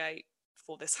mitigate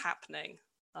for this happening.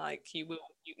 Like you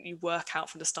work out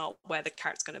from the start where the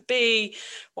character's going to be,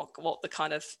 what the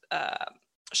kind of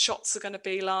shots are going to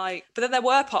be like. But then there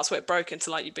were parts where it broke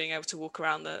into like you being able to walk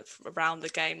around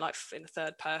the game like in the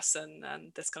third person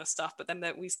and this kind of stuff. But then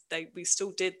we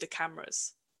still did the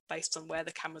cameras. based on where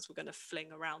the cameras were going to fling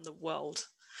around the world.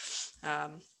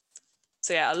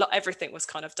 So yeah, everything was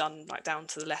kind of done like down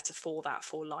to the letter for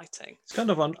lighting. It's kind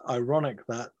of ironic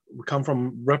that we come from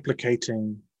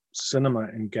replicating cinema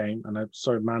in game, and I'm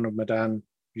sorry, Man of Medan,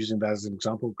 using that as an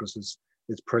example because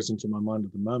it's present in my mind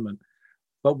at the moment.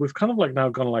 But we've kind of like now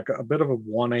gone like a bit of a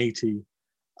 180,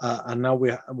 and now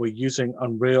we're using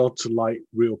Unreal to light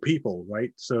real people,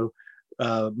 right? So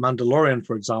Mandalorian,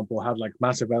 for example, had like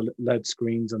massive LED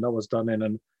screens, and that was done in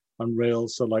an Unreal.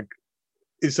 So like,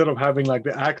 instead of having like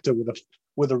the actor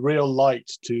with a real light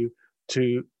to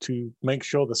make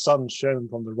sure the sun's shown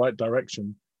from the right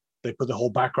direction, they put the whole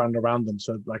background around them,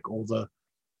 so like all the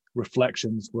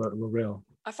reflections were real.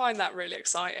 I find that really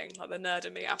exciting. Like the nerd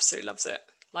in me absolutely loves it.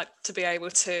 Like to be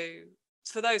able to,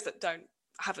 for those that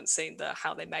haven't seen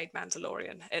how they made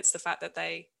Mandalorian, it's the fact that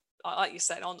they, like you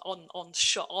said,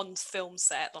 on film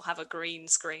set, they'll have a green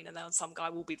screen, and then some guy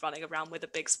will be running around with a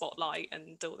big spotlight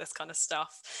and do all this kind of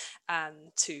stuff, and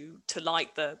to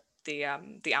light the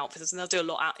outfits, and they'll do a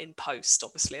lot out in post,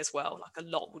 obviously, as well. Like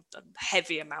a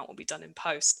heavy amount will be done in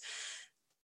post.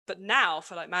 But now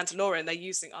for like Mandalorian, they're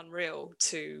using Unreal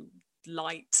to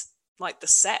light the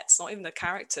sets, not even the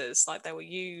characters. Like they will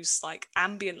use like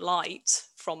ambient light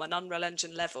from an Unreal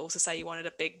Engine level. To say you wanted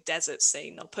a big desert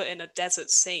scene, they'll put in a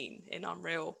desert scene in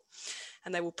Unreal,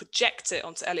 and they will project it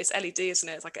onto it's LED, isn't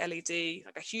it? It's like LED,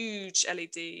 like a huge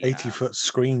LED 80-foot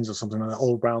screens or something like that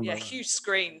all around. Yeah, huge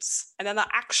screens, and then that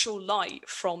actual light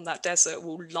from that desert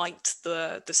will light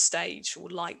the stage,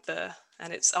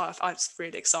 and it's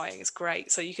really exciting. It's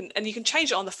great. So you can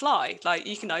change it on the fly. Like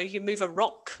you can move a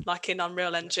rock like in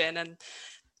Unreal Engine,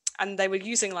 and they were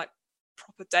using like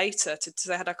proper data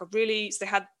they had they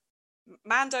had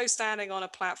Mando standing on a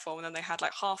platform, and then they had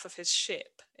like half of his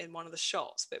ship in one of the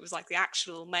shots, but it was like the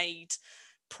actual made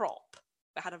prop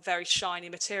that had a very shiny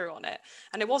material on it,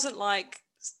 and it wasn't like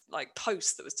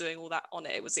post that was doing all that on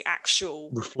it. It was the actual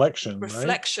reflection,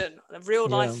 right? A real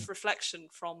life reflection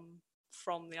from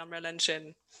the Unreal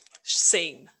Engine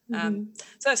scene.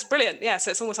 So it's brilliant. Yeah, so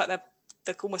it's almost like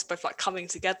they're almost both like coming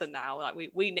together now. Like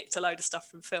we nicked a load of stuff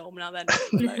from film, now they're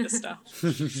nicking a load of stuff.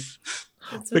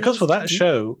 Because for that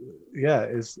show,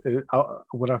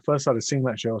 when I first started seeing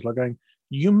that show, I was like going,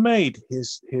 you made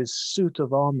his suit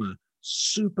of armor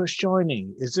super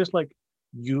shiny. Is this like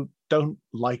you don't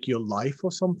like your life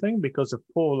or something? Because of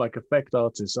poor like effect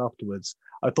artists afterwards,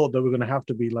 I thought they were going to have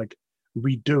to be like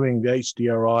redoing the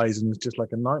HDRIs, and it's just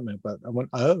like a nightmare. But I went,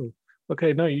 oh,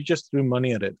 okay, no, you just threw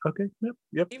money at it. Okay,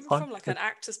 yep. Even fine. from like an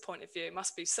actor's point of view, it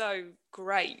must be so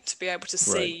great to be able to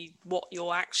see what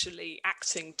you're actually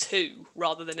acting to,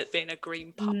 rather than it being a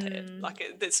green puppet. Like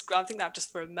I think that just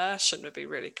for immersion would be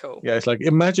really cool. Yeah, it's like,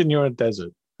 imagine you're in a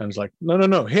desert. And it's like,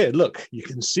 no, here, look, you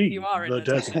can see you are in the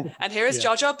desert. And here is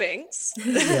Jar Jar Binks.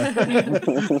 Do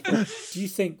you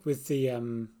think with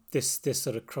the this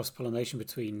sort of cross-pollination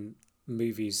between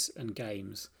movies and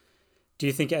games, do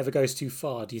you think it ever goes too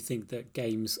far? Do you think that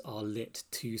games are lit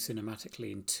too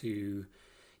cinematically and too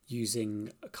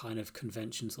using kind of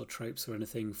conventions or tropes or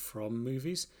anything from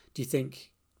movies? Do you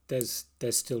think there's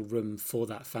still room for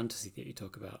that fantasy that you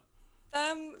talk about?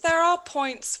 There are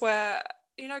points where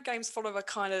games follow a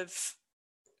kind of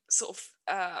sort of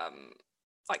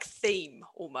like theme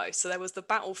almost. So there was the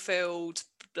Battlefield,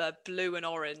 the blue and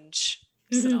orange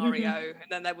scenario, and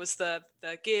then there was the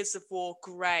Gears of War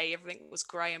grey, everything was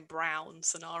grey and brown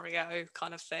scenario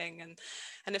kind of thing, and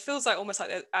it feels like almost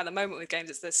like at the moment with games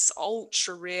it's this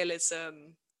ultra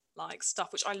realism like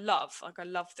stuff, which I love. Like I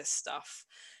love this stuff,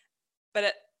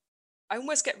 but I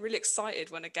almost get really excited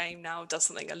when a game now does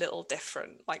something a little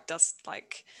different, like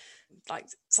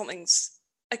something's,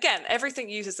 again, everything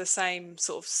uses the same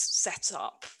sort of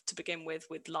setup to begin with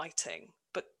lighting,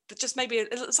 but just maybe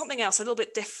something else a little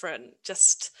bit different,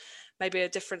 just maybe a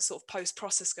different sort of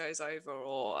post-process goes over,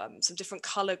 or some different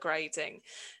color grading.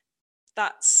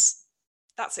 That's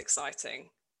exciting.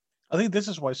 I think this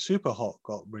is why Superhot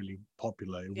got really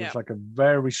popular. It was like a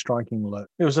very striking look.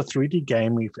 It was a 3D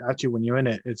game. Actually, when you're in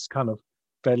it, it's kind of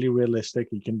fairly realistic.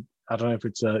 You can, I don't know if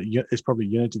it's probably a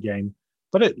Unity game,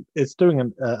 but it's doing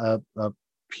a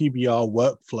PBR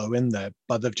workflow in there,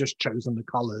 but they've just chosen the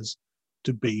colors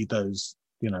to be those,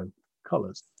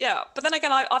 colors. Yeah, but then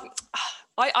again,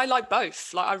 I like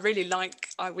both. Like I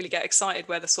really get excited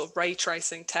where the sort of ray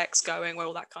tracing tech's going, where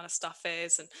all that kind of stuff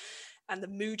is, and the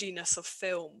moodiness of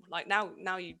film. Like now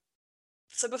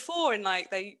so before in like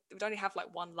they would only have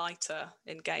like one lighter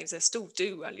in games. They still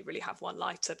do only really have one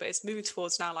lighter, but it's moving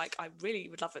towards now like I really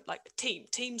would love it like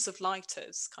teams of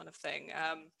lighters kind of thing.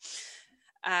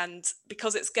 And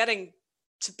because it's getting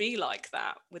to be like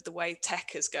that with the way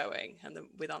tech is going and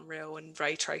with Unreal and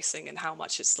ray tracing and how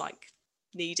much it's like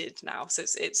needed now. So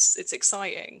it's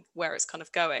exciting where it's kind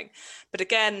of going. But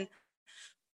again,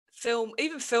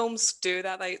 films do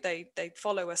that. They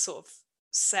follow a sort of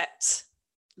set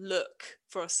look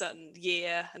for a certain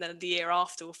year, and then the year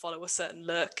after will follow a certain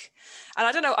look. And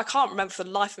I don't know, I can't remember for the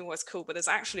life of me what it's called, but there's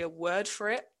actually a word for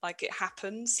it. Like it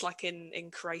happens like in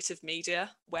creative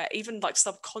media, where even like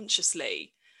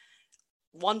subconsciously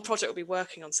one project will be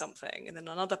working on something and then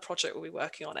another project will be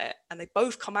working on it, and they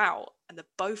both come out and they're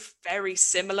both very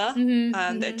similar.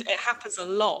 It happens a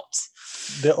lot.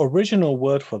 The original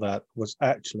word for that was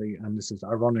actually, and this is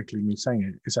ironically me saying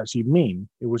it, it's actually meme.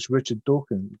 It was Richard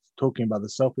Dawkins talking about the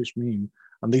selfish meme,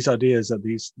 and these ideas that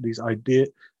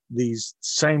these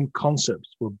same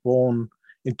concepts were born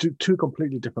into two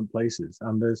completely different places,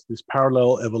 and there's this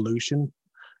parallel evolution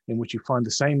in which you find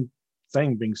the same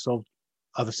thing being solved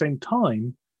at the same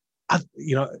time,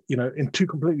 in two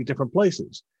completely different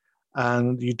places.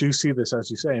 And you do see this,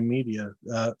 as you say, in media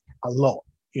a lot,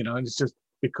 and it's just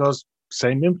because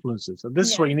same influences. And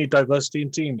this is where you need diversity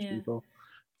in teams, people.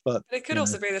 But it could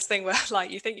also be this thing where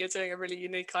like you think you're doing a really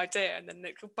unique idea, and then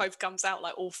it both comes out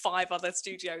like all 5 other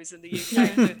studios in the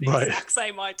UK with the exact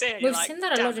same idea. We've seen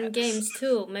that a lot in games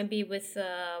too, maybe with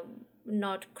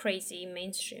not crazy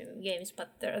mainstream games,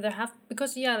 but there have,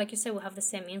 because like you said, we have the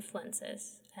same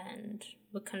influences and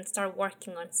we can start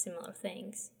working on similar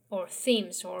things or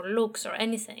themes or looks or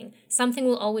anything. Something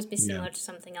will always be similar to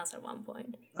something else at one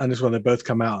point. And it's when they both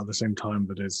come out at the same time,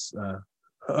 but it's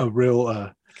a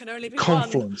real can only be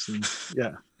confluence. And,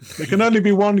 there can only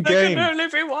be one game. There can only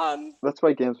be one. That's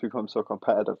why games become so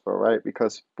competitive, though, right?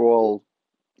 Because we're all,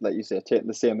 like you say, taking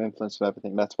the same influence from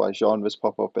everything. That's why genres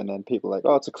pop up, and then people are like,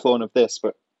 oh, it's a clone of this,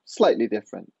 but slightly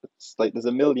different. It's like there's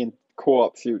a million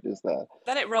co-op shooters there.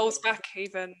 Then it rolls back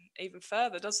even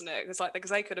further, doesn't it? It's like,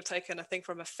 because they could have taken a thing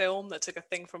from a film that took a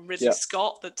thing from Ridley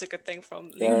Scott that took a thing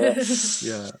from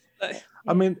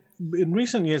I mean, in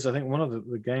recent years, I think one of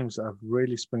the games that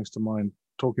really springs to mind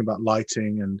talking about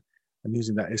lighting and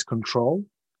using that is Control.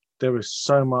 There is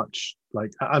so much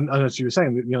like, and as you were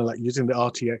saying, like using the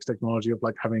RTX technology of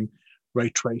like having ray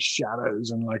trace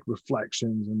shadows and like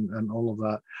reflections and all of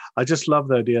that. I just love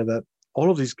the idea that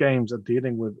all of these games are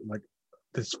dealing with like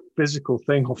this physical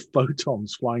thing of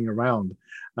photons flying around,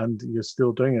 and you're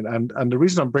still doing it. And the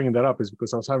reason I'm bringing that up is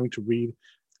because I was having to read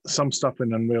some stuff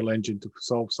in Unreal Engine to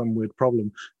solve some weird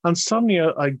problem, and suddenly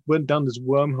I went down this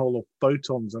wormhole of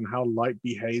photons and how light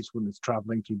behaves when it's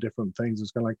traveling through different things.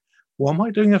 It's kind of like, well, am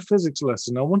I doing a physics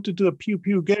lesson? I want to do a pew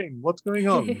pew game. What's going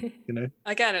on?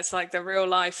 Again, it's like the real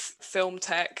life film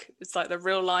tech. It's like the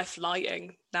real life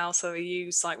lighting now. So we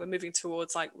use we're moving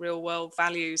towards like real world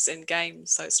values in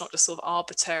games. So it's not just sort of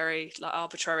arbitrary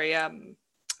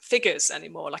figures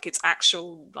anymore. Like it's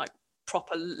actual like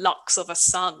proper lux of a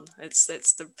sun. It's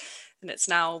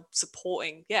now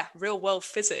supporting real world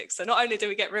physics. So not only do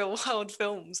we get real world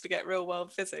films, we get real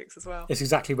world physics as well. It's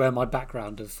exactly where my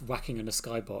background of whacking in a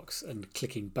skybox and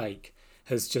clicking bake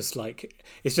has just like,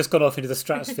 it's just gone off into the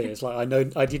stratosphere. It's like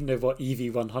I didn't know what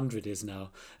EV100 is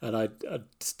now, and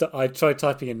I tried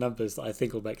typing in numbers that I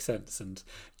think will make sense, and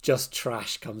just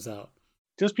trash comes out.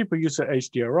 Just people use the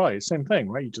HDRI, same thing,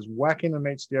 right? You just whack in an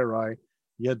HDRI,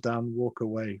 you're done, walk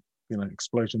away.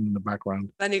 Explosion in the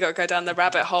background. Then you got to go down the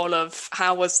rabbit hole of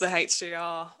how was the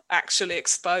HDR actually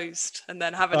exposed, and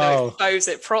then having to expose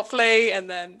it properly. And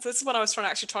then this is when I was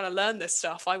trying to learn this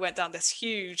stuff. I went down this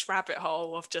huge rabbit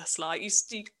hole of just like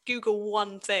you Google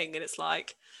one thing and it's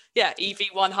like,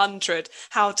 EV100,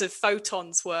 how do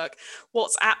photons work?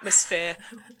 What's atmosphere?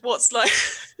 What's like,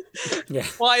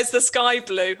 why is the sky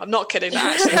blue? I'm not kidding. I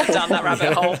actually went down that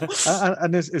rabbit hole.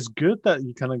 And it's good that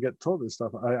you kind of get taught this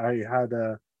stuff. I had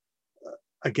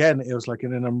again, it was like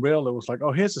in an Unreal, it was like,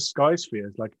 oh, here's a sky sphere.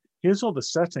 It's like, here's all the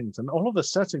settings, and all of the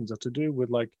settings are to do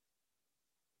with like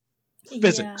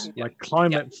physics, like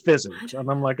climate physics.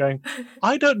 And I'm like going,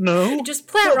 I don't know. Just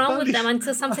play around with them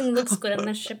until something looks good and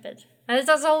then ship it. And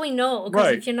that's all we know.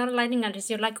 Because if you're not a lighting artist,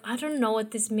 you're like, I don't know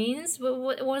what this means.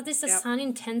 What is the sun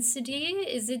intensity?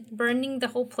 Is it burning the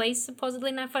whole place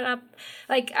supposedly?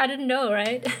 Like, I don't know,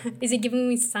 right? Is it giving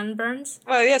me sunburns?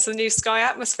 Well, yes, the new sky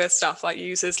atmosphere stuff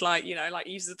uses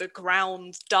uses the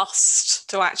ground dust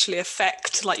to actually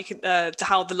affect like you can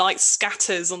how the light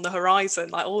scatters on the horizon,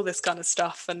 like all this kind of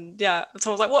stuff. And so I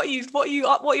was like, what are you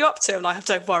up to? I'm like,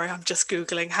 don't worry, I'm just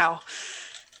Googling how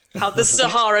the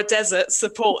Sahara Desert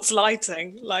supports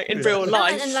lighting, like in real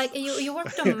life. And like you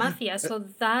worked on Mafia, so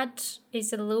that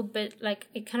is a little bit like,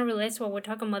 it kind of relates to what we're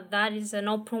talking about. That is an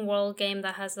open world game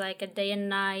that has like a day and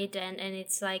night, and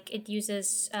it's like it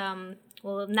uses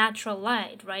natural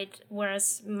light, right?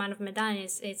 Whereas Man of Medan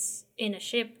is in a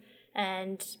ship,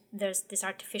 and there's this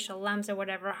artificial lamps or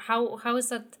whatever. How is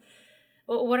that?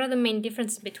 What are the main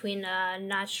differences between a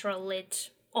natural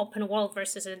lit open world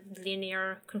versus a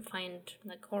linear confined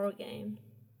like horror game?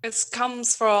 It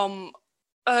comes from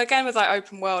again with like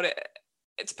open world.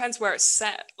 It depends where it's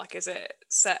set. Like, is it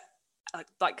set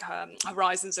like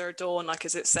Horizon Zero Dawn? Like,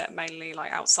 is it set mainly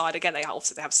like outside? Again, they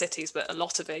have cities, but a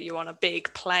lot of it you're on a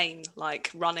big plane,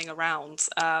 like running around.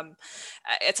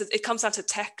 It comes down to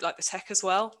tech, like the tech as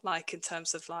well. Like in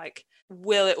terms of like,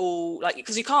 will it all like,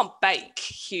 because you can't bake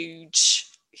huge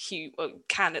well,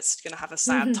 it's going to have a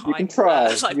sad time. You can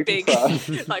try. Like big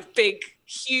like big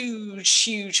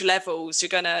huge levels. You're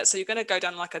gonna go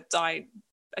down like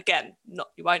again,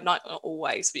 you won't not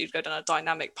always, but you'd go down a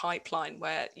dynamic pipeline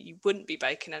where you wouldn't be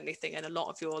baking anything, and a lot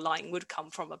of your lighting would come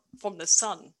from the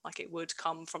sun. Like, it would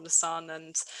come from the sun,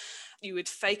 and you would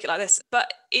fake it like this.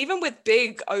 But even with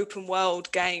big open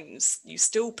world games, you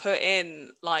still put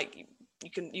in like,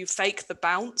 you fake the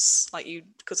bounce, like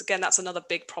because again, that's another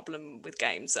big problem with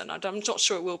games, and I'm not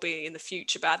sure it will be in the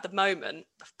future, but at the moment,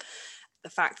 the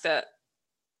fact that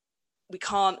we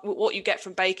can't, what you get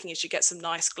from baking is you get some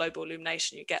nice global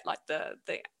illumination. You get like the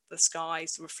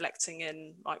skies reflecting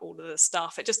in like all of the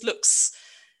stuff. It just looks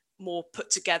more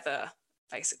put together,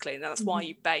 basically, and that's why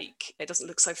you bake. It doesn't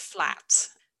look so flat.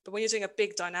 But when you're doing a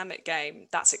big dynamic game,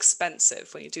 that's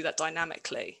expensive when you do that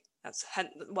dynamically.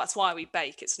 That's why we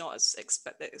bake. It's not as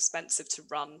expensive to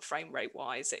run frame rate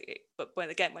wise. But when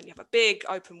you have a big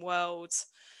open world,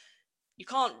 you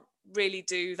can't really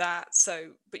do that.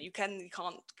 But you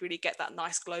can't really get that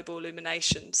nice global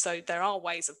illumination. So there are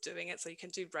ways of doing it. So you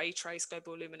can do ray trace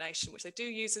global illumination, which they do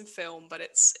use in film, but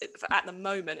it's at the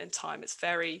moment in time, it's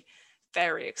very,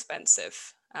 very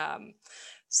expensive.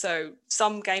 So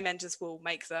some game engines will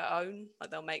make their own, like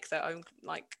they'll make their own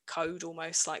like code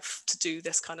almost like to do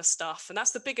this kind of stuff. And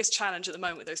that's the biggest challenge at the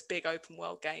moment with those big open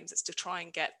world games. It's to try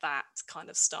and get that kind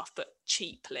of stuff, but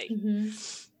cheaply.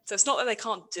 So it's not that they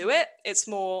can't do it, it's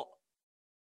more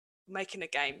making a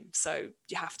game. So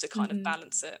you have to kind of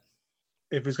balance it.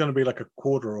 If it's going to be like a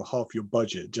quarter or half your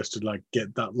budget just to like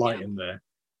get that light in there.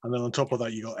 And then on top of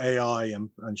that, you got AI and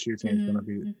shooting is going to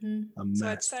be a mess. So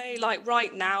I'd say like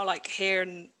right now, like here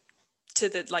and to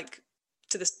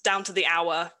this down to the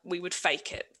hour, we would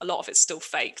fake it. A lot of it's still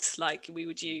faked. Like, we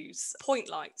would use point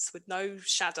lights with no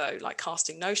shadow, like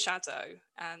casting no shadow.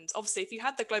 And obviously, if you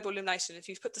had the global illumination, if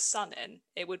you put the sun in,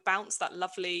 it would bounce that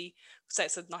lovely, say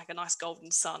it's like a nice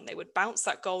golden sun. It would bounce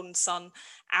that golden sun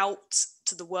out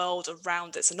to the world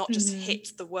around it. So not just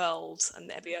hit the world and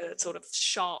there'd be a sort of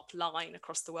sharp line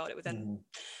across the world. It would then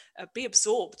be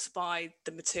absorbed by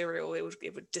the material.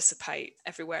 It would dissipate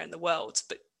everywhere in the world.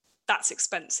 But that's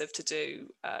expensive to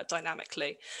do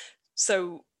dynamically.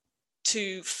 So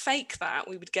to fake that,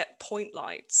 we would get point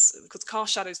lights, because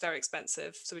cast shadow is very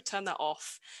expensive. So we'd turn that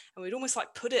off and we'd almost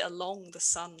like put it along the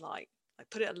sunlight, like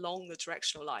put it along the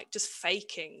directional light, just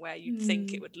faking where you'd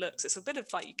think it would look. So it's a bit of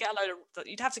like,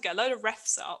 you'd have to get a load of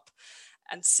refs up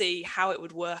and see how it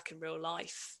would work in real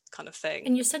life, kind of thing.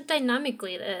 And you said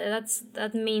dynamically,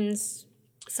 that means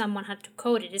someone had to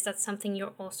code it. Is that something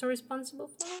you're also responsible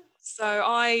for? So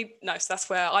that's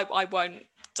where I won't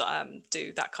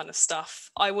do that kind of stuff.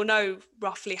 I will know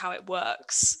roughly how it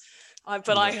works,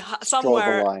 somewhere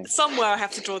I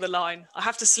have to draw the line. I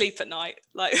have to sleep at night.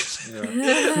 Like, that's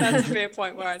to be a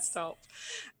point where I'd stop.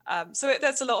 So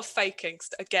there's a lot of faking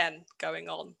again going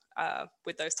on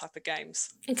with those type of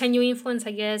games. And can you influence,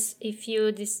 I guess, if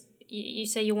you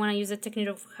say you want to use the technique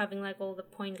of having like all the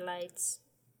point lights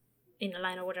in a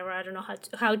line or whatever? I don't know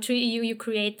how to you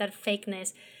create that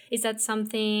fakeness. Is that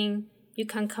something you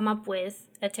can come up with,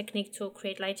 a technique to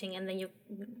create lighting, and then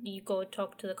you go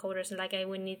talk to the coders and like, I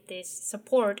would need this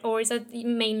support? Or is that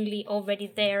mainly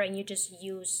already there and you just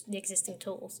use the existing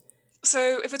tools?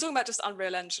 So if we're talking about just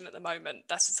Unreal Engine at the moment,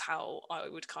 that is how I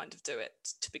would kind of do it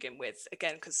to begin with.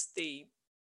 Again, because the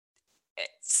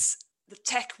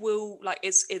tech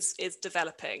is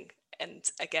developing, and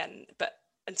again, but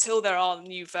until there are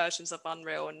new versions of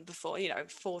Unreal and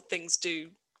before things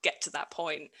do get to that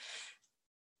point,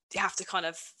 you have to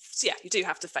you do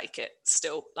have to fake it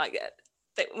still. Like,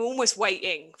 we're almost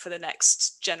waiting for the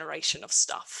next generation of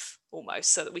stuff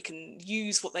almost, so that we can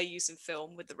use what they use in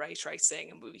film with the ray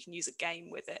tracing, and we can use a game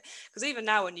with it. Because even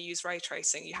now when you use ray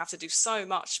tracing, you have to do so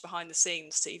much behind the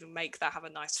scenes to even make that have a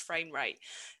nice frame rate.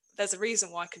 There's a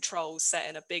reason why Control's set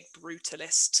in a big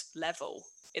brutalist level.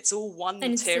 It's all one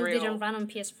and material. And it still didn't run on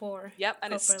PS4. Yep,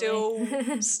 and properly.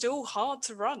 It's still hard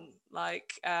to run.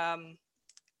 Like,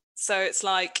 so it's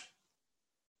like,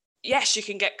 yes, you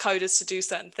can get coders to do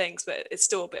certain things, but it's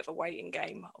still a bit of a waiting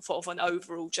game of an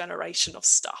overall generation of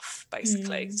stuff,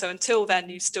 basically. So until then,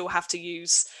 you still have to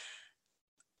use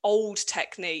old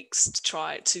techniques to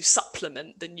try to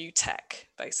supplement the new tech,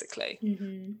 basically.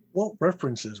 What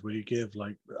references would you give?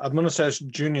 Like, I'm going to say as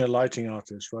junior lighting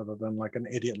artist rather than like an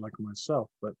idiot like myself,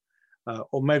 but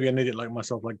or maybe an idiot like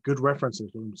myself, like good references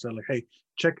for them to say like, hey,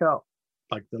 check out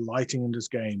like the lighting in this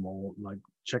game, or like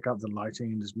check out the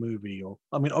lighting in this movie. Or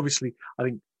I mean, obviously, I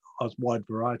think as wide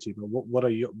variety, but what are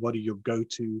your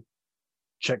go-to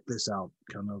check this out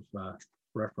kind of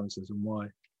references, and why?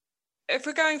 If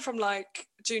we're going from like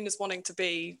juniors wanting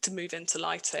to move into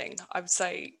lighting, I would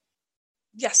say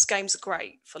yes, games are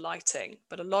great for lighting,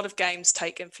 but a lot of games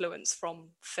take influence from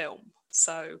film.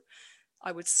 So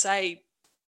I would say,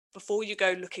 before you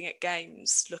go looking at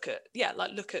games, look at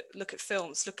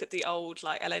films, look at the old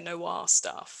like LA Noire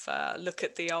stuff, look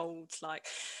at the old like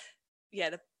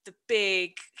the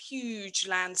big huge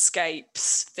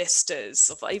landscapes, vistas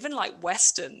of even like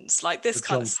westerns, like this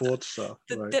kind of stuff,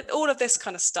 all of this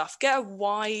kind of stuff. Get a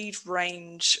wide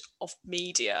range of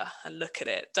media and look at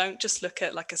it. Don't just look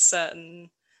at like a certain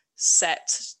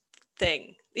set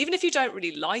thing. Even if you don't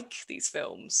really like these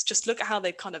films, just look at how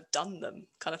they've kind of done them,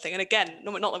 kind of thing. And again,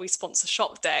 not that we sponsor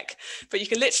Shop Deck, but you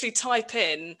can literally type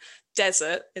in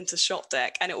desert into Shop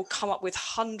Deck and it will come up with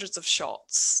hundreds of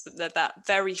shots that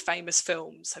very famous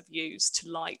films have used to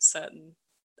light certain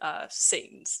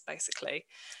scenes, basically.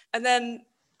 And then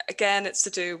again, it's to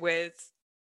do with,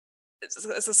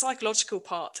 there's a psychological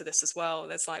part to this as well.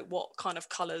 There's like, what kind of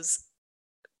colors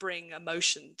bring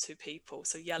emotion to people.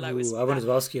 So yellow is... I wanted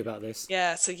to ask you about this.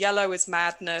 Yeah, so yellow is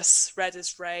madness, red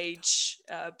is rage,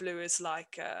 blue is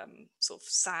like sort of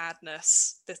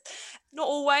sadness. Not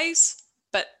always,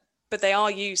 but they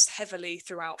are used heavily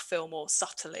throughout film, or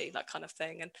subtly, that kind of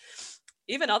thing. And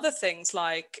even other things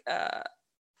like, I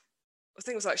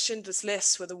think it was like Schindler's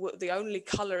List, where the only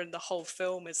color in the whole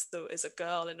film is a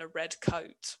girl in a red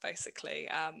coat, basically.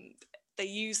 They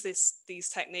use these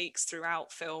techniques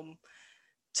throughout film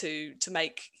to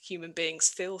make human beings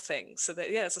feel things. So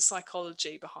that, there's a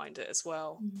psychology behind it as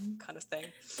well, kind of thing.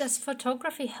 Does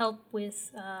photography help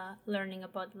with learning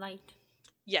about light?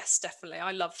 Yes, definitely.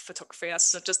 I love photography.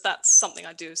 That's something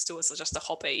I do still as just a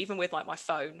hobby. Even with like my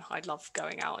phone, I love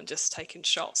going out and just taking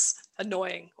shots,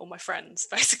 annoying all my friends,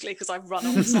 basically, because I run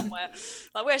off somewhere.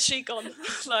 Like, where's she gone?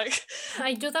 Like,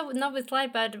 I do that not with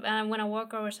light, but when I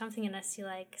walk over something and I see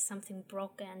like something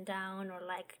broken down, or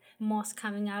like moss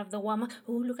coming out of the wall, I'm like,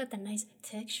 oh, look at the nice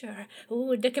texture.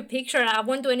 Oh, take a picture. I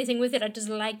won't do anything with it. I just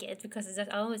like it because it's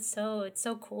just, it's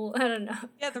so cool. I don't know.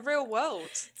 Yeah, the real world.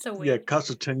 So weird. Yeah, cut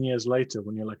to 10 years later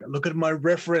when you're like, look at my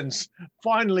reference.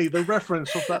 Finally, the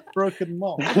reference of that broken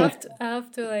moss. I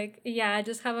have to I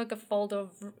just have like a folder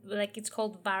of like, it's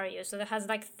called various. So it has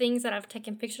like things that I've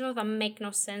taken pictures of that make no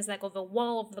sense, like of the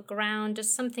wall, of the ground,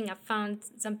 just something I found,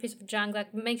 some piece of junk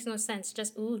that makes no sense.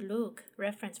 Just, ooh, look,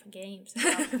 reference for games.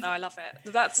 No, I love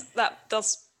it. That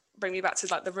does bring me back to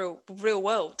like the real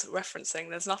world referencing.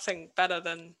 There's nothing better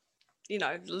than,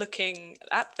 looking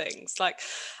at things. Like,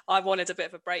 I wanted a bit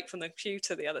of a break from the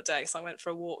computer the other day, so I went for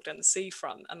a walk down the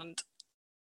seafront, and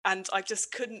I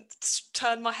just couldn't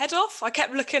turn my head off. I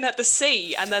kept looking at the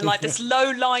sea, and then like this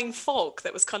low-lying fog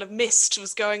that was kind of mist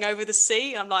was going over the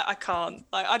sea. I'm like, I can't.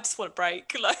 Like, I just want a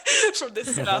break from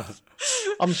this stuff.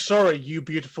 I'm sorry, you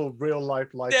beautiful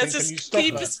real-life lighting. Yeah,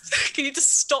 can you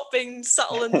just stop being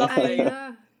subtle and lovely?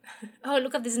 Oh,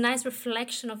 look at this nice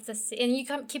reflection of the sea. And you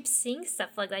can't keep seeing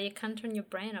stuff like that. You can't turn your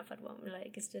brain off at one.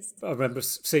 Like, it's just... I remember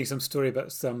seeing some story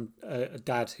about a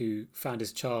dad who found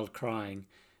his child crying,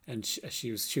 and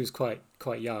she was quite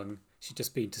young. She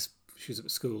was at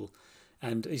school,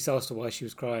 and he asked her why she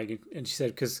was crying, and she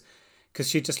said because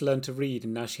she just learned to read,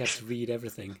 and now she had to read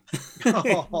everything.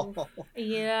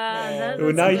 Yeah.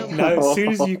 Well, now, as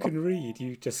soon as you can read,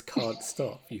 you just can't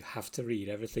stop. You have to read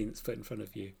everything that's put in front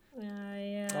of you.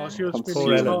 Yeah. Oh, she was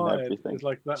really tired. It's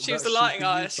like that. She was the lighting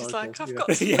artist. She's like, I've got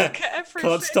to look at everything.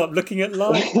 Can't stop looking at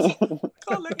light.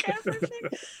 Can't look at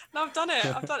everything. No, I've done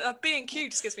it. B&Q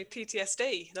just gives me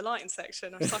PTSD. The lighting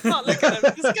section. I can't look at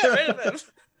them. Just get rid of them.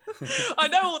 I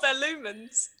know all their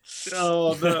lumens.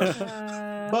 Oh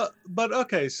no. But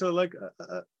okay. So like,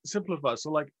 simplify.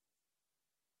 So like,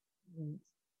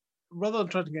 rather than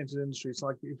trying to get into the industry, it's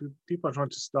like if people are trying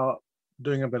to start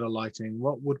doing a bit of lighting,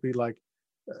 what would be like?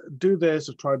 Do this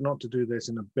or try not to do this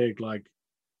in a big, like,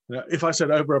 if I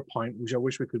said over a pint, which I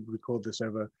wish we could record this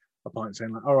over a pint,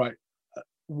 saying like, all right,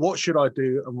 what should I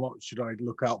do and what should I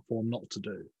look out for not to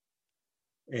do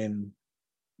in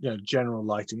general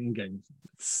lighting in games.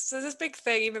 So there's this big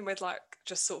thing even with like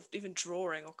just sort of even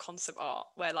drawing or concept art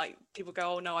where like people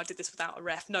go, oh no, I did this without a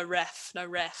ref. No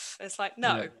ref. It's like,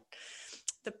 no,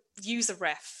 use a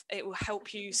ref. It will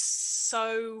help you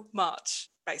so much,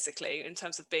 basically, in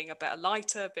terms of being a better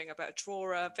lighter, being a better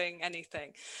drawer, being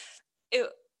anything.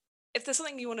 If there's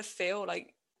something you want to feel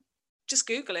like, just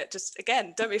Google it. Just,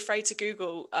 again, don't be afraid to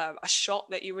Google a shot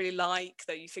that you really like,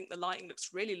 that you think the lighting looks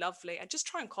really lovely, and just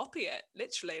try and copy it,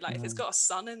 literally. Like if it's got a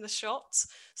sun in the shot,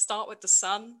 start with the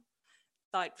sun,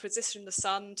 like position the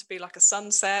sun to be like a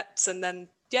sunset, and then,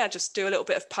 just do a little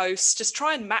bit of post. Just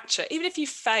try and match it. Even if you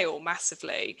fail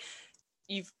massively,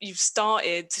 you've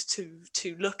started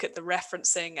to look at the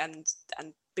referencing and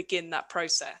begin that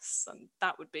process. And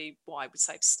that would be what I would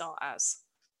say to start as.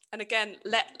 And again,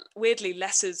 weirdly,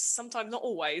 less is sometimes, not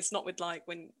always, not with like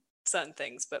when certain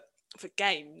things, but for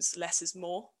games, less is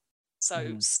more.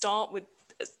 So start with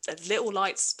as little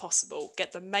lights as possible,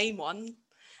 get the main one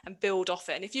and build off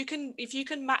it. And if you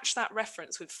can match that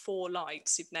reference with 4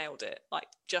 lights, you've nailed it. Like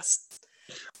just...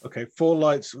 Okay, 4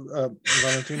 lights,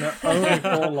 Valentina, only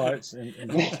 4 lights.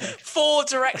 In 4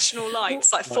 directional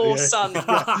lights, like 4 suns.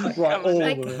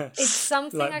 It's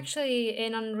something actually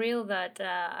in Unreal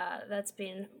that's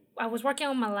been... I was working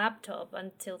on my laptop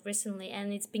until recently,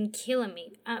 and it's been killing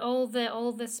me. All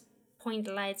this point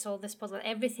lights, all this spotlight,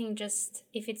 everything just,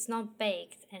 if it's not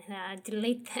baked and I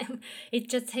delete them, it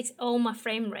just takes all my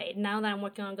frame rate. Now that I'm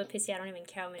working on a good PC, I don't even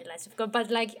care how many lights I've got. But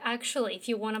like, actually, if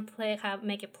you want to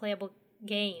make a playable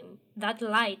game, that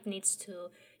light you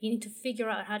need to figure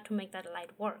out how to make that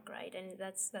light work, right? And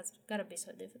that's gotta be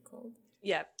so difficult.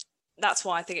 Yeah, that's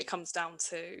why I think it comes down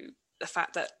to the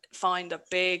fact that find a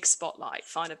big spotlight,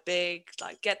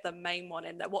 get the main one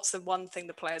in there. What's the one thing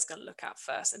the player's going to look at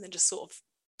first, and then just sort of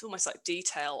almost like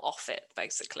detail off it,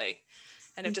 basically.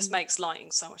 And it just makes lighting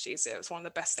so much easier. It's one of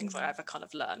the best things I ever kind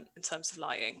of learned in terms of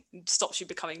lighting. It stops you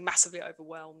becoming massively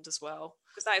overwhelmed as well,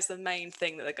 because that is the main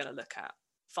thing that they're going to look at.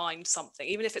 Find something,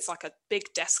 even if it's like a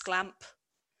big desk lamp.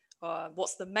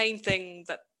 What's the main thing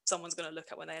that someone's going to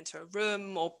look at when they enter a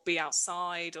room or be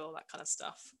outside, or that kind of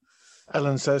stuff.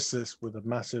 Ellen says this with a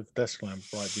massive desk lamp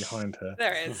right behind her.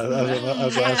 There it is. And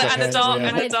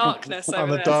the darkness over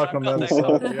and the there. dark on the other side.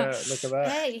 Yeah, look at that.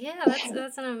 Hey, yeah,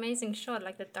 that's an amazing shot.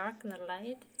 Like the dark and the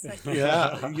light. It's like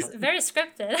it's very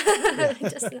scripted.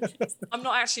 I'm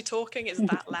not actually talking. It's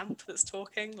that lamp that's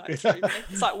talking. Like through me.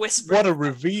 It's like whispering. What a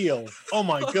reveal! Oh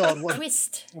my God! What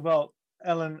twist. Well,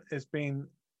 Ellen,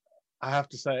 I have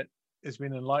to say it's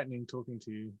been enlightening talking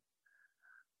to you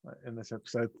in this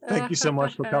episode. Thank you so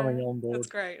much for coming on board. That's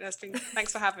great.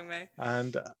 Thanks for having me.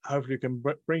 And hopefully we can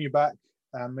bring you back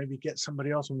and maybe get somebody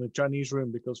else from the Chinese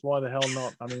room, because why the hell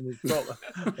not? I mean,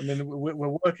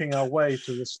 we're working our way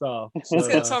to the staff. So, let's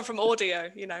get someone from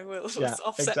audio, we'll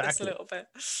offset this a little bit.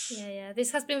 Yeah. This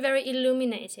has been very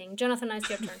illuminating. Jonathan, now it's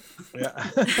your turn. Yeah.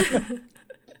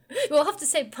 We'll have to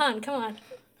say pun. Come on.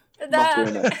 I'm not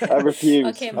doing it. I refuse.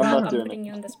 Okay, Mark, I'm putting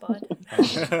you on the spot.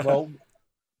 Well,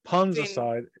 puns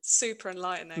aside, super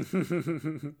enlightening.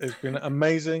 It's been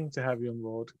amazing to have you on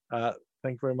board.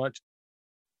 Thank you very much.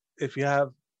 If you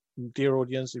have, dear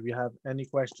audience, if you have any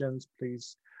questions,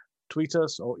 please tweet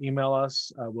us or email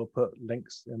us. We'll put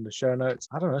links in the show notes.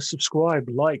 I don't know, subscribe,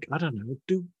 like, I don't know,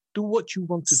 do what you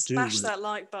want to do. Smash that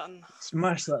like button.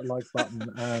 Smash that like button.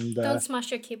 And don't smash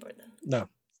your keyboard though. No,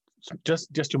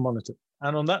 just your monitor.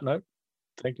 And on that note,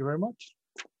 thank you very much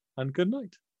and good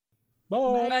night.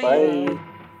 Bye. Bye.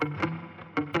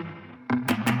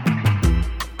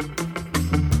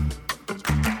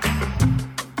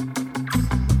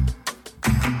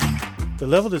 The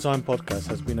Level Design Podcast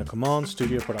has been a Command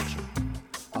Studio production.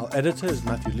 Our editor is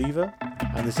Matthew Lever,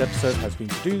 and this episode has been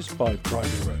produced by Bridie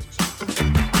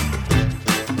Rose.